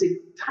and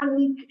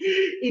satanic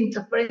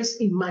interference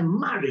in my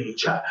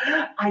marriage.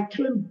 I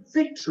claim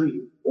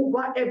victory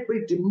over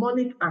every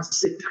demonic and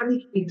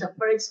satanic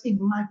interference in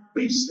my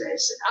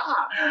business.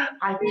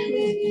 I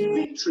claim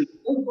victory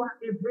over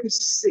every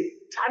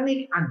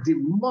satanic and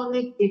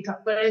demonic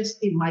interference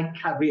in my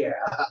career.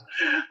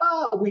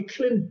 We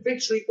claim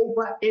victory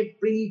over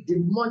every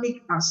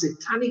demonic and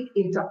satanic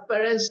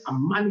interference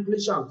and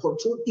manipulation and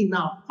control in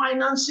our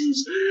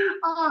finances.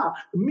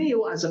 Me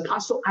as a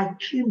pastor, I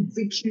claim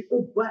victory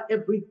over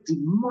every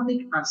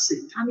demonic and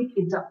satanic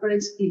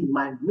interference in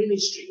my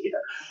ministry.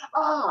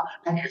 I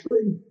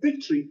claim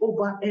victory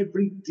over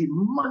every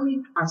demonic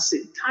and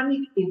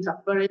satanic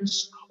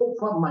interference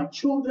over my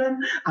children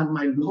and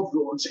my loved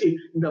ones in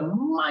the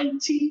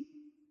mighty,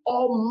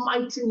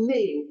 almighty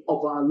name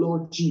of our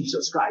Lord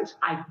Jesus Christ.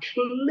 I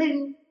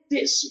claim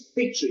this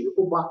victory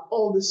over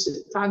all the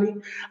satanic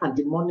and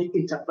demonic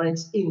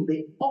interference in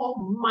the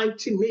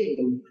almighty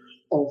name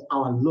of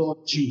our Lord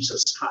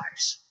Jesus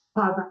Christ.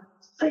 Father,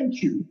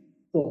 thank you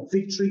for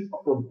victory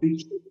upon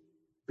victory.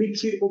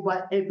 Victory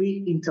over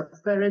every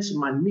interference,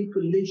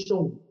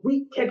 manipulation,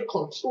 wicked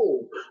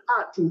control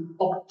to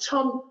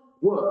upturn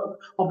work,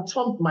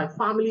 upturn my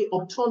family,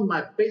 upturn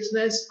my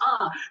business,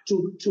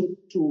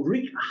 to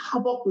wreak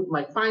havoc with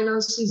my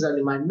finances and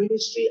in my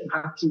ministry,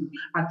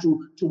 and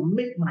to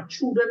make my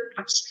children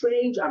act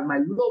strange and my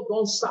loved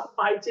ones start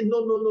fighting.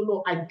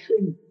 No. I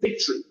claim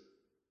victory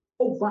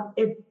over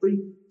every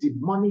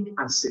demonic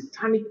and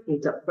satanic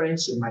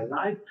interference in my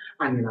life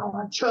and in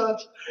our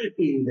church,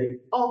 in the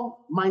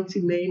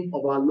almighty name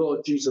of our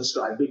Lord Jesus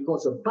Christ.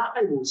 Because the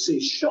Bible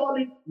says,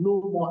 surely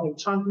no more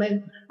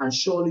enchantment and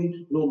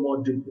surely no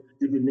more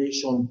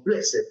divination.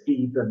 Blessed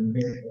be the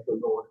name of the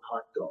Lord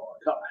our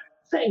God.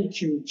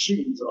 Thank you,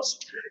 Jesus.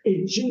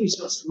 In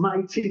Jesus'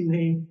 mighty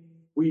name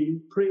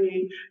we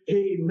pray.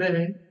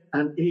 Amen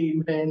and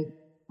amen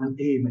and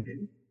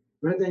amen.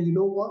 Brethren, you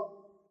know what?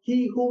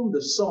 He whom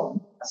the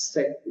Son has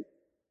set free.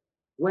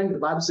 When the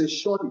Bible says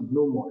surely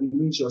no more, it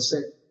means you're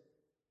set free.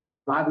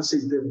 The Bible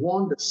says the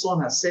one the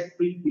Son has set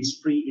free is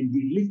free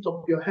indeed. Lift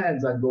up your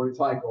hands and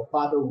glorify God.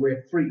 Father,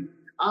 we're free.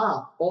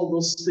 All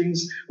those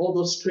things, all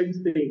those strange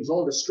things,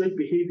 all the strange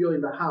behavior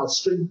in the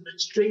house,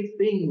 strange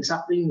things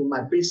happening in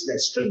my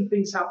business, strange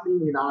things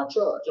happening in our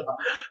church.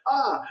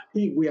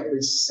 We have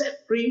been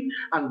set free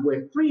and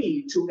we're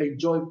free to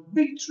enjoy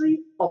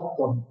victory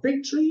upon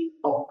victory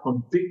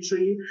upon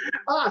victory.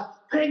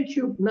 Thank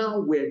you. Now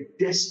we're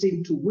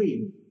destined to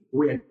win.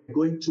 We're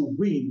going to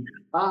win.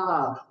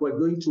 We're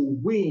going to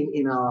win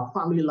in our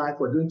family life.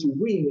 We're going to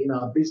win in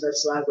our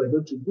business life. We're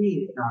going to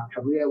win in our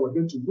career. We're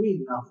going to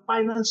win in our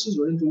finances.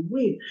 We're going to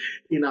win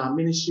in our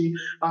ministry.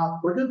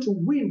 We're going to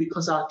win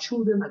because our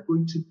children are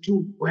going to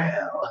do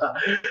well.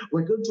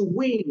 We're going to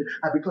win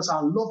because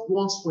our loved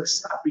ones will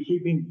start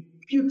behaving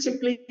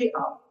beautifully.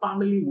 Our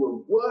family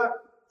will work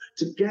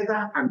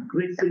together and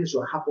great things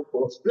will happen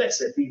for us.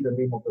 Blessed be the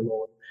name of the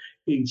Lord.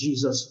 In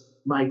Jesus'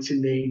 mighty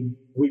name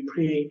we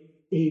pray.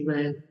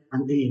 Amen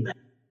and amen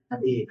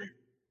and amen.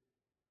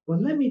 Well,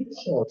 let me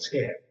pause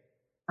here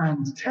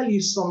and tell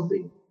you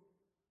something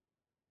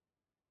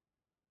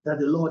that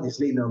the Lord is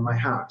laying on my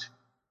heart.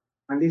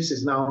 And this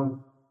is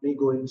now me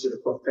going to the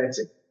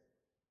prophetic.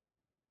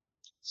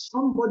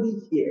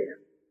 Somebody here,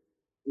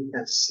 you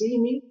can see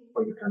me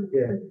or you can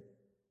hear me.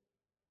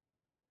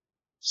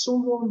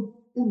 Someone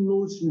who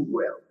knows you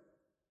well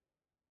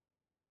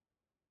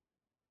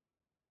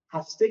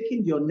has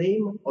taken your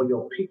name or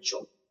your picture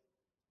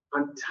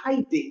and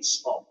tied it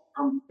up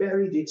and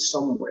buried it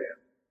somewhere.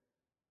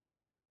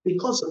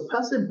 Because the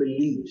person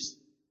believes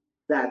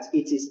that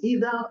it is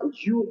either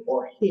you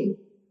or him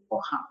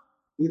or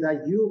her,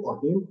 either you or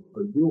him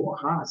or you or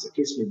her, as the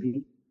case may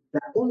be,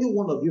 that only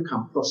one of you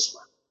can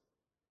prosper.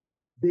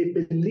 They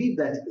believe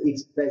that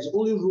there's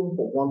only room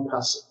for one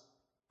person.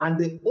 And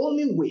the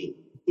only way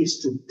is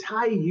to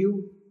tie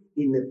you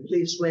in a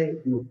place where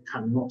you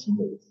cannot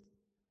move.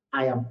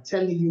 I am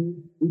telling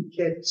you,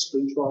 wicked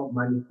spiritual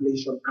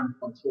manipulation and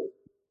control.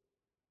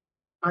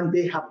 And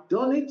they have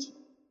done it,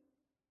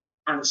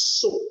 and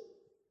so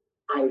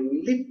I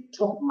lift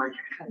up my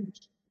hand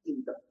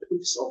in the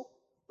place of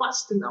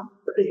fasting and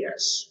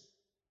prayers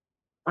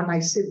And I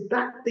said,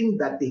 that thing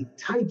that they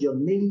tied your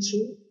name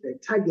to, they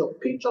tied your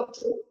picture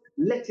to,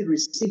 let it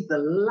receive the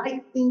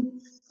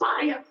lightning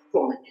fire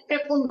from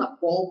heaven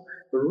above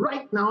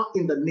right now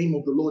in the name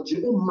of the Lord.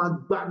 In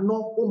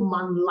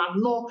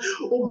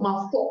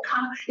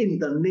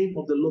the name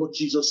of the Lord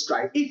Jesus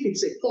Christ. If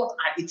it's a pot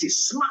and it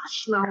is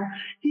smashed now,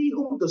 he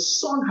whom the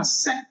Son has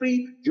set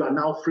free, you are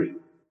now free.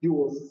 You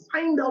will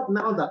find out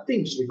now that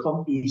things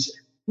become easy.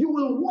 You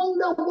will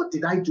wonder, what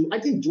did I do? I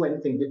didn't do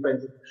anything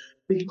different.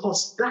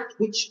 Because that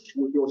which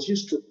was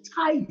used to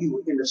tie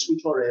you in the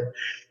spiritual realm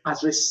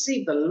has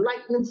received the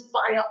lightning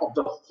fire of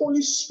the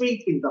Holy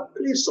Spirit in the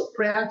place of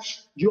prayer.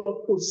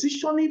 Your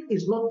positioning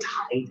is not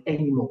tied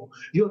anymore.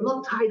 You're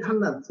not tied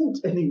hand and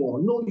foot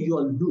anymore. No,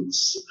 you're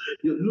loose.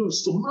 You're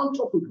loose to mount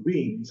up with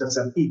wings as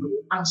an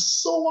eagle and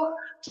soar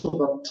to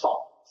the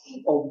top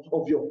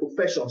of your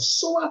profession,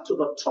 soar to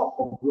the top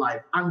of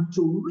life, and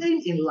to reign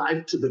in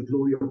life to the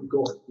glory of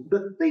God.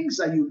 The things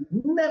that you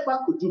never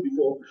could do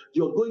before,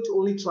 you're going to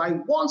only try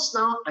once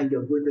now, and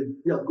you're going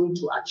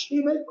to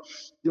achieve it.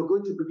 You're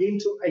going to begin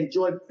to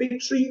enjoy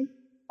victory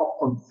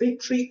upon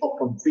victory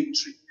upon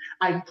victory.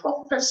 I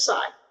prophesy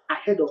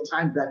ahead of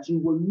time that you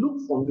will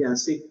look for me and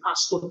say,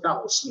 Pastor,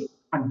 that was me.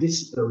 And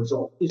this is the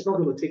result. It's not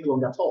going to take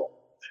long at all.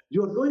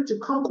 You're going to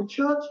come to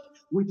church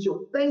with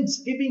your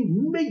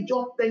Thanksgiving,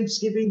 major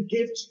Thanksgiving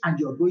gifts, and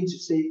you're going to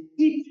say,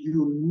 if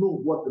you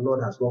know what the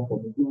Lord has done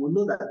for me, you will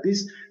know that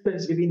this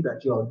Thanksgiving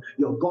that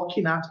you're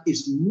gawking at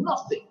is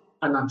nothing,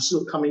 and I'm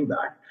still coming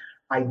back.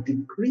 I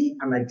decree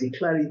and I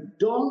declare it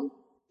done,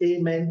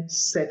 amen,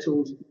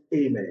 settled,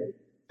 amen.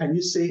 Can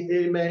you say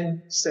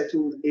amen,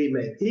 settled,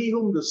 amen? He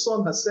whom the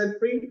Son has set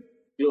free,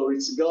 glory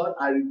to God.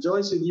 I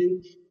rejoice with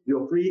you.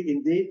 You're free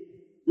indeed.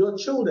 Your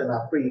children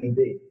are free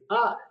indeed.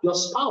 Your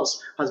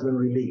spouse has been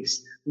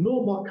released.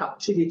 No more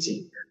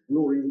captivity.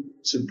 Glory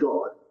to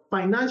God.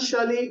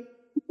 Financially,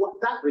 what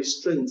that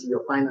restraint in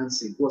your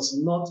finances was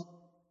not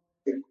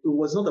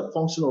a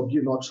function of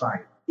you not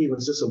trying. It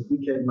was just a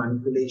wicked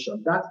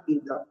manipulation. That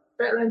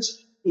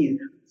interference in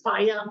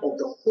fire of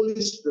the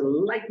Holy Spirit, the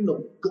lightning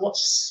of God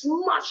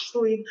smashed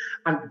through it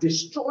and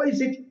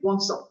destroys it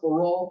once and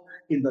for all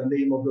in the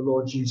name of the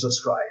Lord Jesus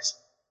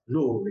Christ.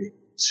 Glory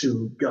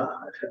to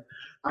God.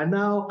 And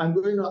now I'm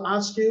going to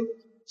ask you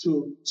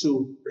to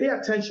pay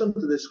attention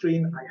to the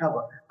screen.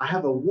 I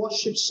have a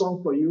worship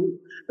song for you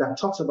that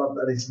talks about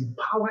that is the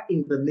power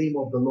in the name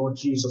of the Lord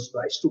Jesus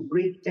Christ to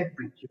break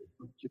every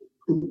yoke,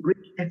 to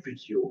break every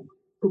yoke,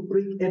 to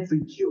break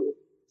every yoke,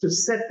 to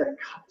set the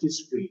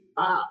captives free.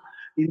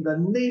 In the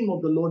name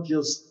of the Lord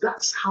Jesus,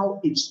 that's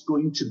how it's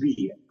going to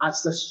be.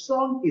 As the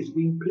song is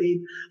being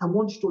played, I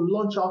want you to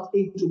launch out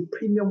into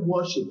premium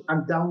worship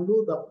and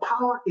download the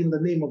power in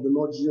the name of the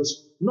Lord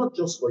Jesus, not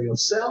just for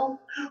yourself,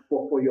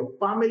 but for your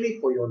family,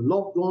 for your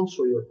loved ones,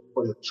 for your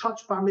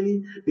church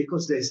family,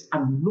 because there's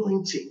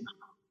anointing.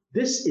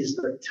 This is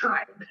the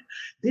time.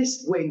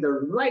 We're in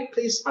the right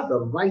place at the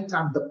right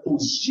time. The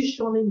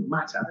positioning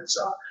matters.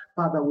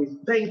 Father, we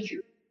thank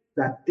you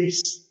that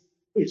this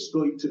is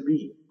going to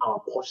be our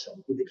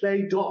portion. We declare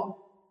it done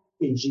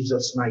in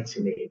Jesus'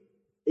 mighty name.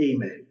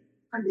 Amen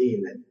and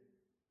amen.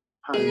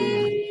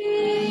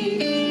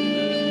 Hallelujah.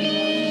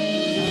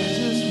 I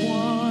just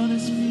want to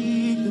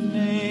speak the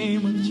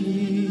name of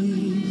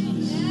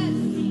Jesus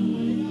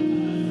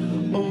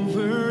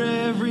over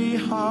every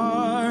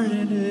heart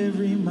and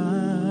every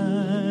mind.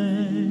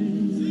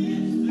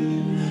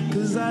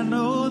 'Cause I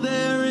know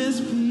there is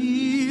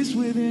peace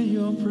within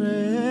your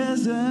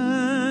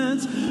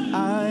presence.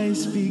 I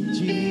speak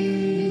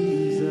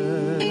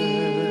Jesus.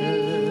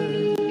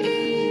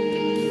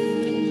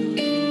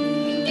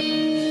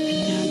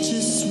 I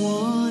just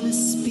want to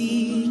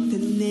speak the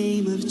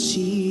name of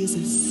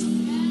Jesus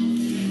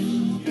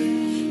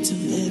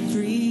till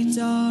every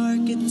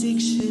dark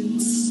addiction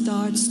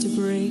starts to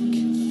break,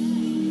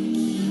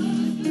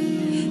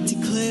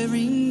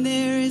 declaring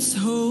there is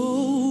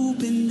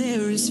hope and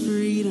there is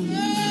freedom.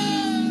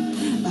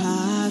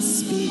 I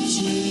speak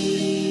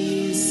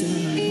Jesus.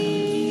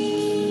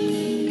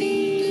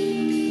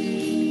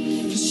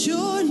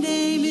 Your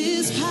name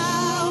is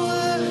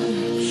power,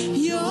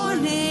 your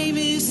name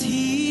is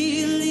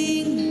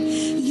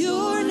healing,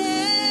 your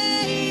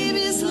name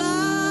is life.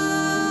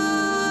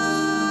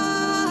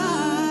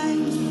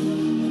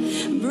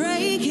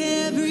 Break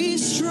every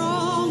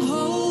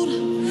stronghold,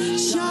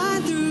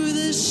 shine through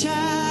the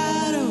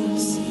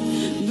shadows,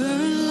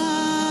 burn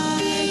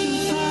like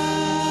a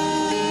fire.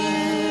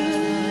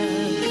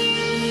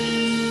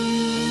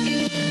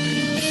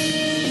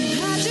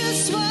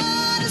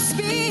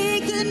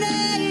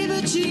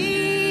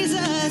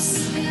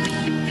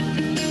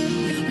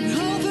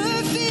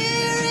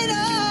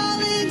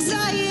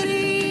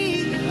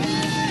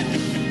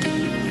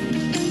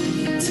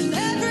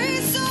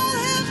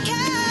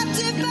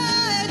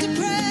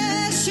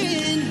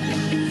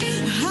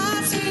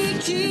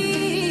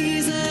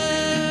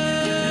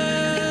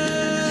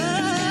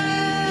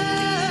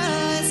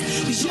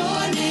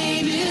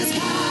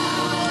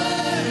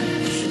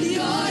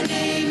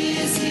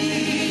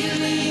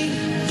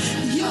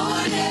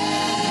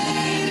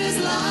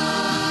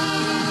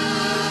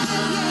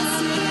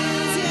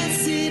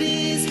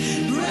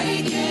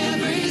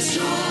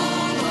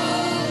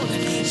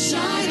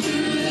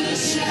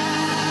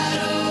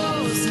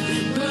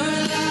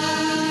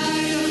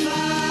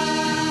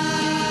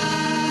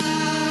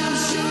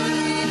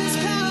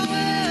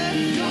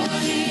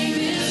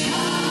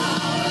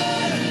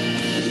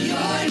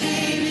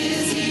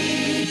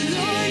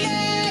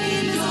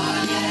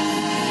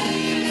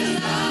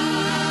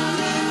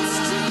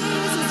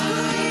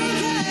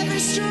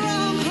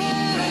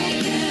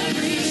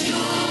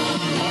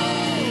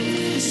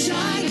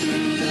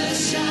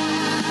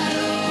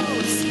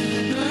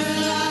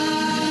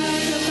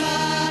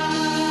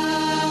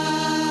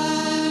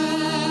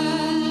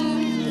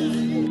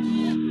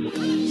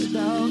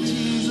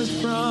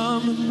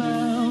 the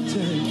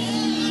mountain,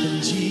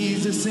 and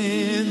Jesus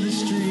in the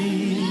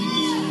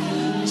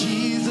streets,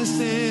 Jesus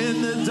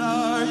in the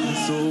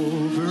darkness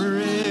over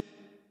it.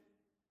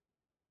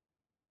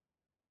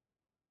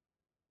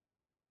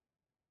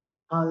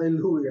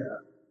 Hallelujah.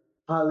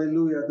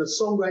 Hallelujah. The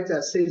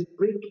songwriter says,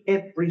 break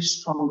every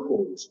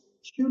stronghold.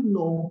 You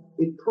know,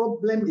 a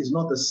problem is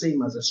not the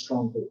same as a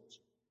stronghold.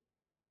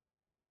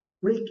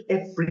 Break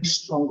every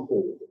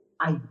stronghold.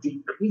 I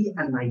decree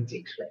and I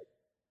declare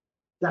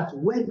that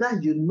whether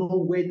you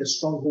know where the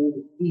stronghold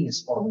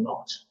is or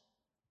not,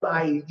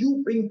 by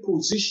you being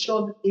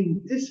positioned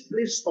in this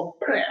place of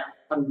prayer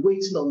and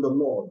waiting on the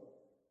Lord,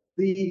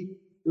 the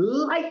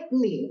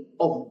lightning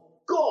of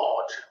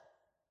God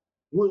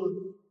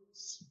will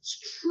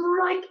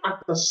strike at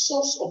the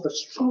source of the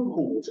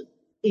stronghold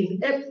in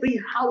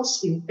every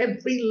house, in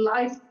every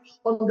life,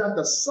 under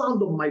the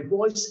sound of my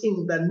voice,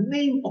 in the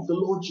name of the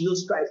Lord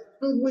Jesus Christ.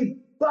 And we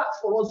back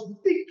for us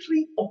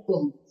victory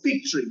upon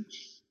victory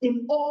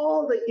in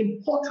all the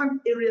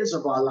important areas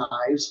of our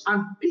lives.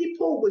 And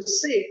people will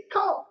say,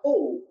 come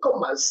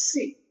and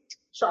see.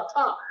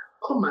 Shata,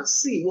 come and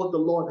see what the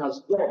Lord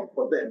has done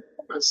for them.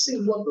 Come and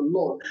see what the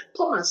Lord,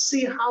 come and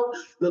see how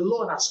the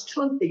Lord has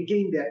turned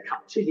again their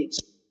captivity.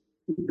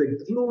 To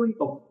the glory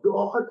of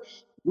God,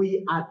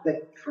 we are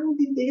the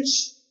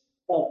candidates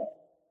of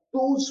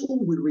those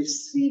who will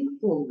receive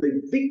from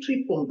the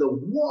victory from the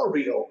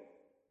warrior.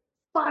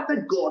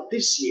 Father God,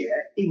 this year,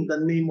 in the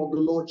name of the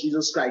Lord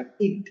Jesus Christ,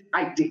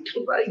 I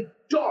declare it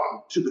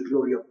done to the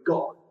glory of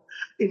God.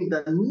 In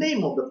the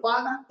name of the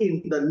Father,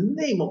 in the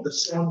name of the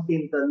Son,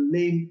 in the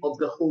name of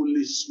the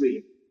Holy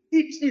Spirit.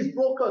 It is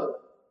broken.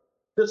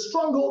 The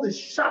stronghold is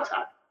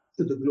shattered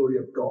to the glory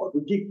of God.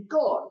 We give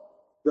God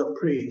the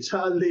praise.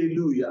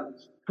 Hallelujah.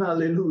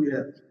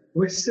 Hallelujah.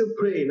 We're still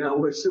praying now.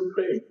 We're still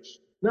praying.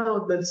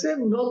 Now, the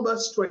same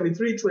Numbers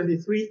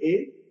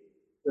 23:23a,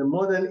 the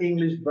modern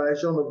English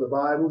version of the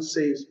Bible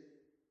says,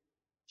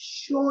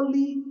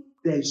 surely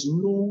there's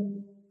no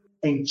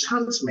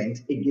enchantment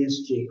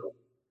against Jacob,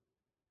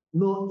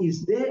 nor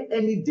is there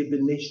any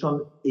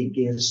divination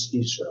against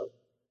Israel.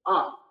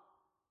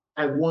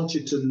 I want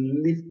you to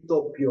lift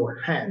up your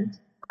hand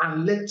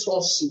and let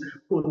us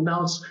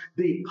pronounce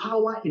the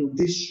power in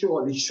this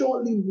surely.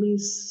 Surely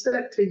means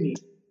certainly.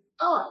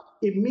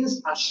 It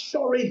means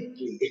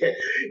assuredly.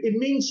 It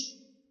means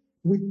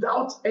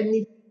without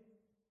any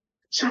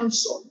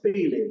chance of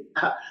failing.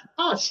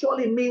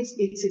 Surely means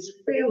it is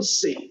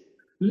fail-safe.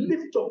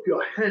 Lift up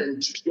your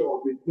hand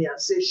with me and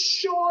say,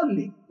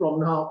 surely from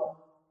now on.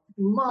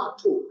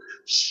 Mato,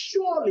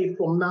 surely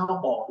from now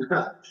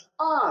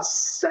on,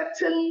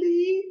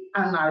 certainly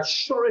and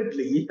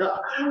assuredly,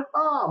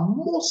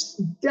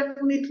 most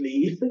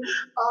definitely,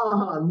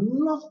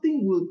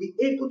 nothing will be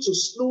able to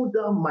slow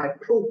down my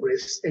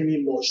progress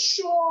anymore.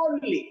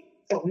 Surely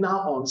from now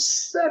on,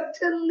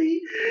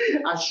 certainly,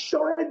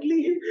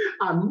 assuredly,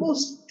 and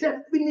most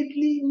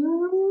definitely,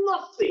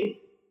 nothing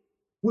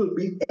will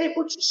be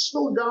able to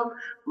slow down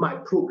my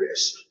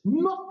progress.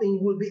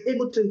 Nothing will be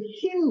able to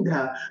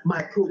hinder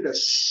my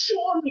progress.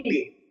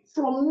 Surely,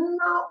 from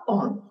now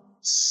on,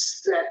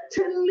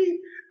 certainly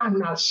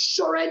and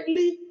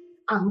assuredly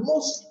and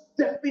most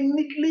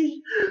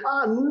definitely,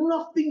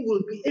 nothing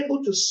will be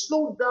able to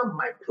slow down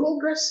my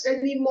progress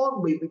anymore,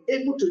 will be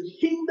able to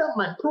hinder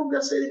my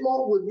progress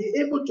anymore, will be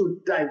able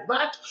to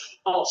divert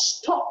or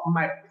stop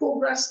my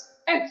progress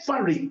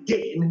ever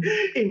again,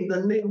 in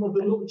the name of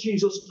the Lord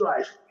Jesus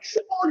Christ.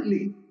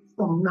 Surely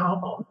from now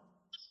on,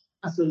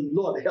 as the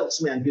Lord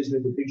helps me and gives me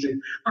the victory,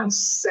 and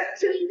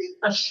certainly,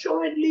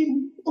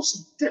 assuredly,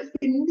 most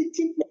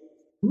definitively,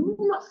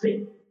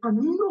 nothing and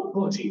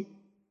nobody,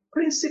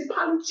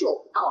 principality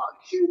or power,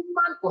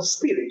 human or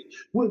spirit,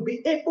 will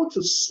be able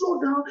to slow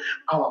down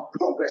our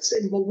progress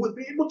anymore, will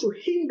be able to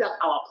hinder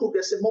our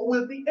progress anymore,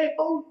 will be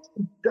able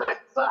to divert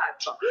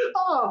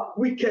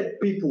wicked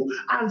people,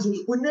 and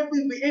will never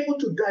be able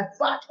to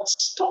divert or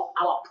stop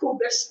our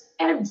progress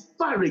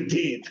ever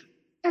again.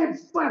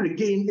 Ever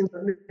again, in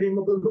the name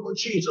of the Lord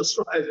Jesus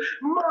Christ.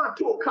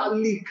 Mato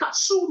kali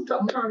kasunta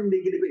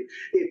mandigiribe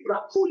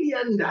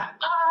ebrakulianda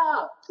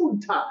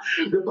punta.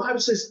 The Bible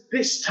says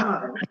this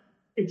time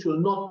it will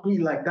not be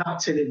like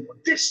that anymore.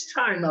 This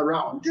time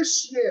around,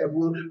 this year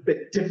will be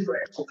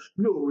different.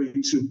 Glory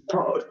to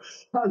God.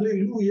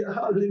 Hallelujah.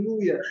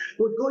 Hallelujah.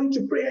 We're going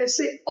to pray and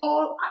say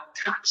all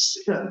attacks,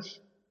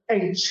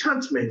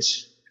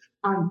 enchantments,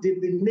 and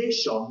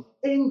divination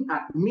aimed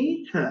at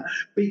me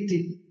be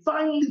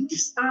divinely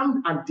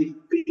disarmed and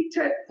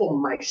defeated for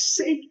my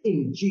sake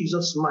in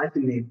Jesus' mighty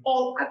name.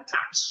 All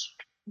attacks,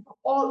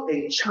 all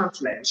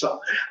enchantments,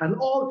 and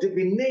all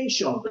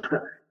divination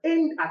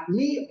aimed at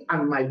me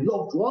and my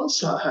loved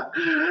ones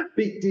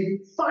be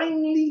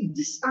divinely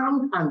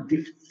disarmed and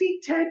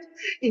defeated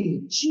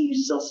in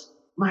Jesus'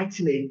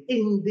 mighty name,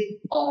 in the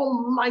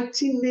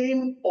almighty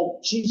name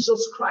of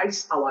Jesus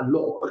Christ our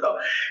Lord.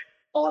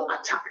 all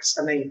attacks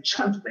and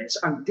enchantments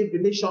and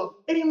divination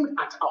aimed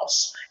at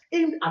us,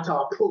 aimed at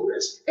our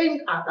progress,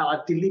 aimed at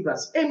our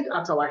deliverance, aimed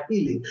at our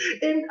healing,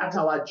 aimed at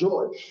our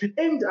joy,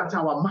 aimed at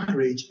our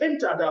marriage,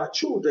 aimed at our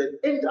children,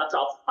 aimed at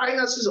our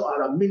finances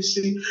or our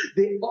ministry,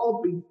 they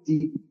all be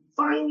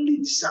divinely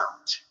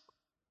disarmed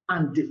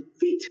and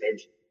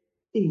defeated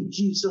in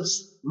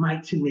Jesus'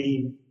 mighty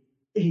name.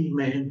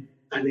 Amen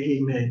and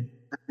amen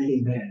and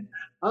amen.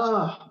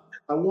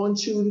 I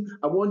want you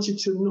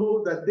to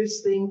know that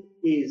this thing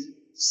is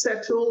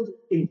settled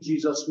in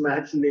Jesus'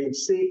 mighty name.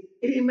 Say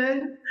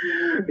amen.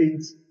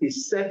 It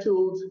is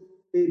settled.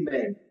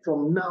 Amen.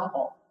 From now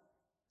on.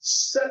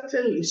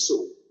 Certainly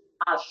so.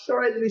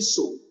 Assuredly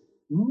so.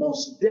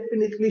 Most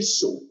definitely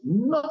so.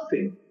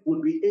 Nothing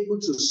will be able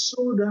to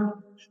slow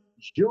down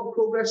your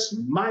progress,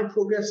 my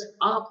progress,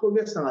 our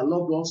progress, and our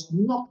loved ones.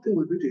 Nothing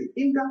will be able to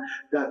hinder,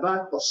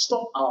 divert, or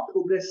stop our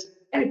progress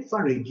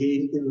ever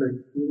again in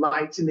the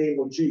mighty name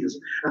of Jesus.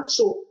 And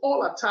so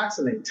all attacks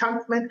and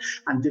enchantment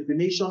and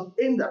divination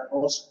aimed at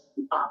us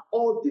are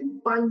all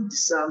divinely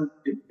disarmed,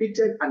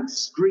 defeated, and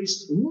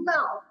disgraced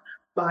now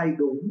by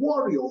the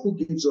warrior who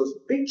gives us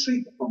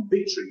victory upon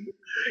victory.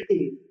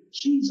 In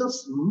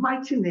Jesus'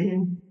 mighty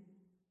name,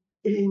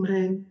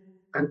 amen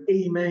and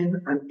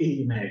amen and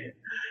amen.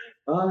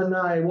 And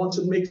I want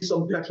to make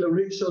some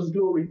declarations.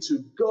 Glory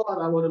to God.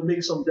 I want to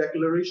make some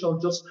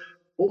declarations. Just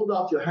hold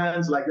out your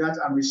hands like that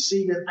and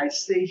receive it. I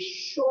say,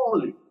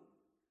 surely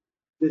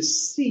the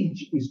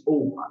siege is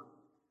over.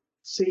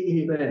 Say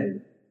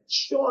amen.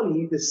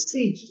 Surely the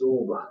siege is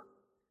over.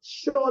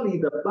 Surely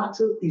the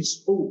battle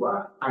is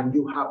over and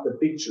you have the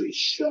victory.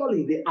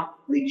 Surely the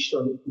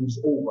affliction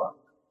is over.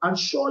 And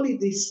surely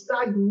the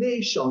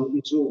stagnation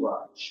is over.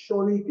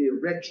 Surely the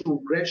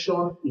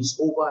retrogression is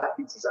over.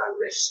 It is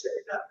arrested.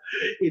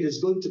 It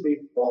is going to be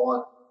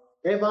forward,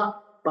 ever,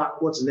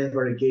 backwards,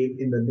 never again,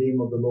 in the name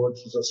of the Lord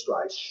Jesus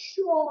Christ.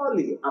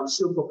 Surely, I'm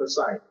still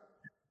prophesying,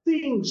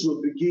 things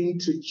will begin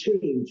to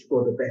change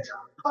for the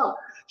better.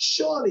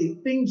 Surely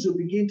things will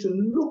begin to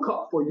look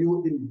up for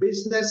you in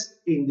business,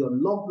 in your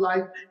love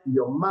life, in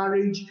your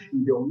marriage,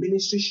 in your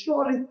ministry.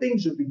 Surely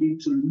things will begin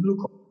to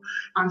look up.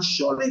 And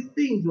surely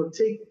things will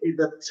take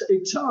a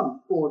turn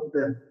for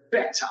the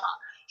better.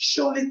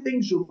 Surely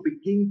things will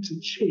begin to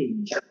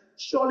change.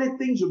 Surely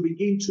things will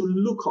begin to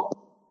look up.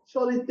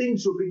 Surely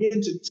things will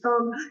begin to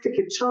take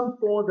a turn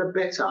for the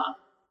better.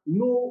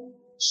 No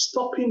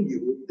stopping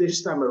you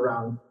this time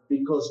around,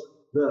 because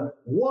the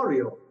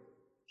warrior,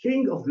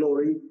 King of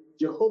glory,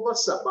 Jehovah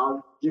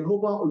Sabaoth,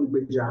 Jehovah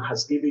Olubeja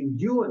has given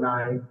you and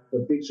I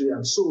the victory.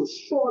 And so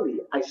surely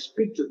I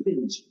speak to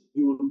things,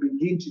 you will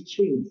begin to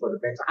change for the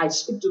better. I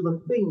speak to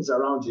the things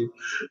around you,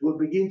 will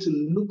begin to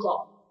look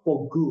up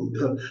for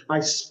good. I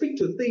speak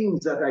to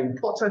things that are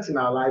important in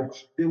our life,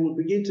 they will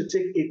begin to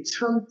take a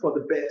turn for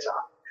the better.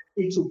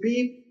 It will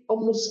be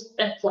almost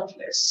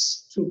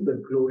effortless to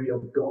the glory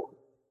of God.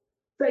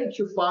 Thank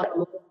you, Father,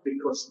 Lord,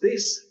 because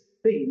these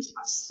things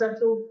are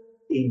settled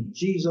in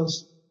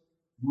Jesus'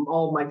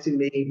 almighty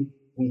name.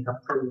 We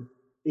have prayed.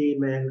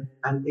 Amen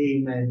and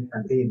amen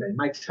and amen.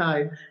 My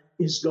time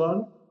is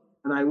gone,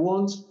 and I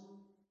want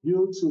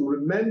you to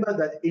remember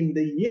that in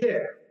the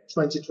year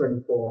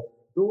 2024,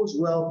 those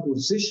well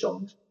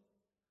positioned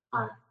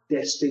are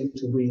destined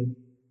to win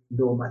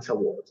no matter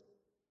what.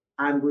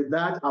 And with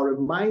that, I'll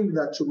remind you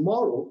that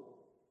tomorrow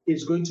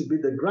is going to be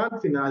the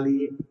grand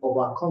finale of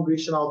our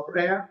congregational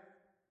prayer,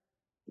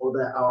 or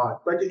our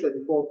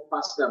 2024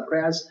 fasting and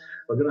prayers.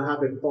 We're going to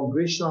have a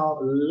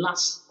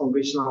last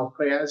congregational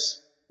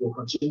prayers. We'll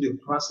continue to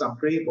fast and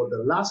pray, but the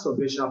last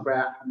congregational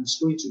prayer is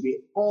going to be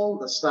all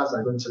the stars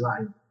are going to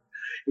line.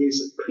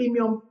 Is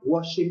Premium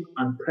Worship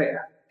and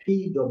Prayer,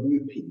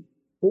 PWP,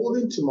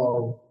 holding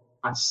tomorrow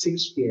at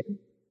 6 p.m.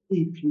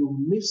 If you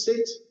miss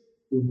it,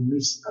 you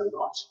miss a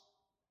lot.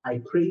 I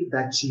pray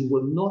that you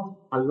will not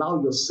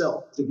allow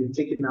yourself to be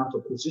taken out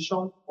of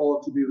position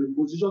or to be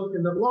repositioned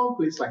in the wrong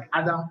place like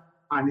Adam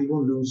and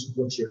even lose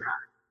what you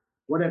have.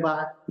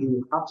 Whatever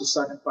you have to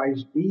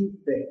sacrifice, be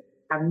there,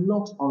 and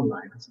not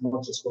online as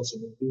much as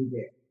possible. Be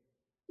there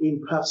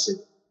in person,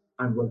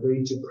 and we're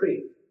going to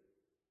pray.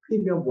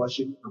 Premium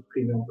worship and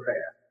premium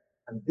prayer.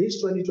 And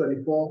this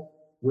 2024,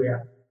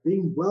 we're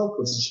being well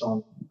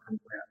positioned and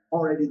we're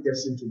already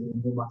destined to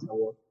win no matter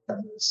what that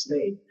is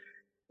name.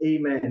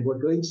 Amen. We're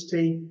going to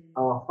take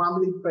our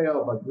family prayer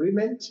of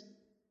agreement,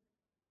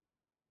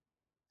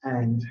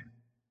 and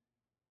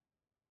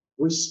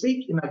we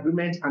speak in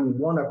agreement and in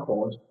one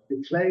accord,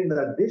 declaring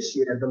that this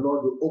year the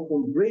Lord will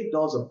open great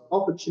doors of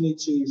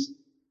opportunities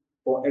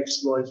for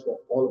exploits for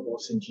all of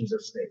us in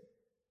Jesus' name.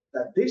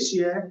 That this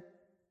year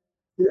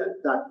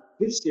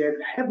the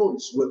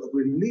heavens will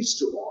release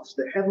to us,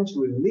 the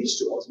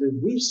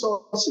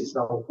resources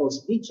that will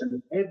cause each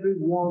and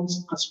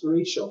everyone's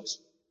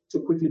aspirations to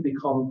quickly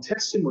become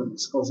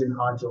testimonies, causing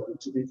our joy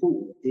to be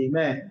full.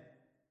 Amen.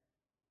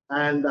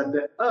 And that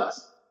the earth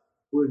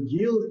will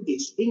yield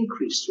its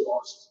increase to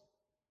us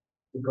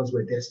because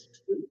we're destined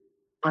to do.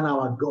 And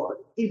our God,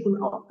 even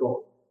our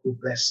God, will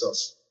bless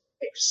us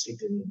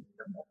exceedingly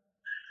more.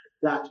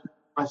 That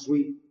as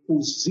we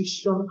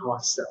position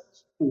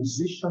ourselves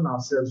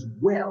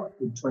well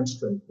in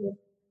 2024,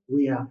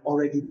 we are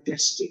already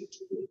destined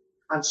to win.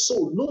 And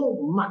so no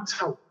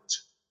matter what,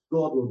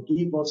 God will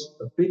give us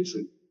a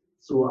victory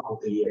throughout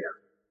the year.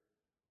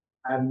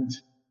 And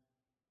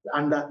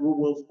that we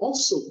will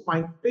also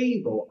find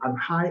favor and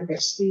high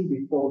esteem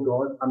before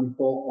God and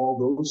before all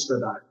those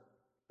that are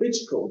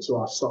critical to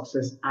our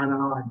success and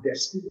our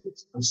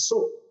destinies. And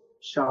so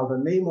shall the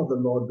name of the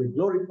Lord be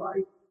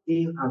glorified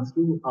in and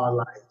through our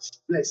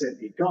lives. Blessed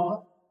be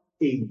God,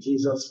 in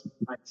Jesus'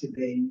 mighty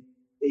name.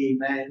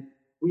 Amen.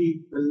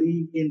 We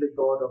believe in the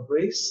God of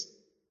grace.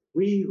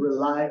 We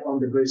rely on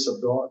the grace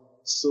of God.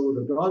 So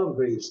the God of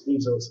grace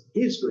gives us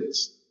his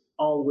grace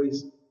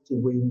always to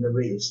win the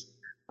race.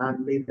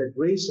 And may the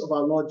grace of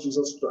our Lord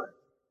Jesus Christ,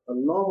 the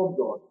love of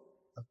God,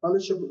 the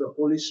fellowship of the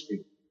Holy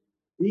Spirit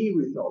be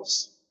with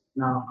us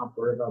now and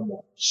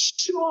forevermore.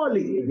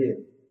 Surely,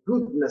 again,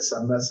 goodness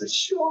and mercy,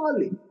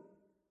 surely,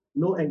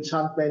 no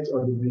enchantment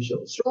or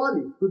division,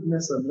 surely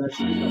goodness and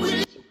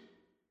mercy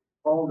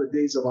all the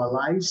days of our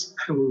lives,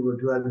 and we will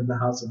dwell in the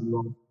house of the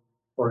Lord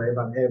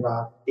forever and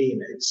ever.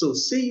 Amen. So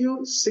see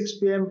you 6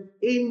 p.m.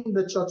 in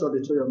the church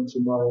auditorium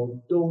tomorrow.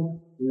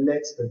 Don't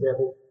let the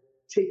devil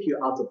take you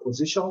out of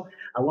position.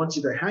 I want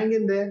you to hang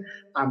in there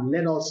and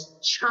let us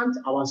chant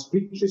our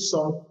victory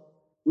song.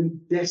 We're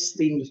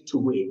destined to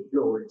win.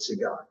 Glory to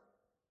God.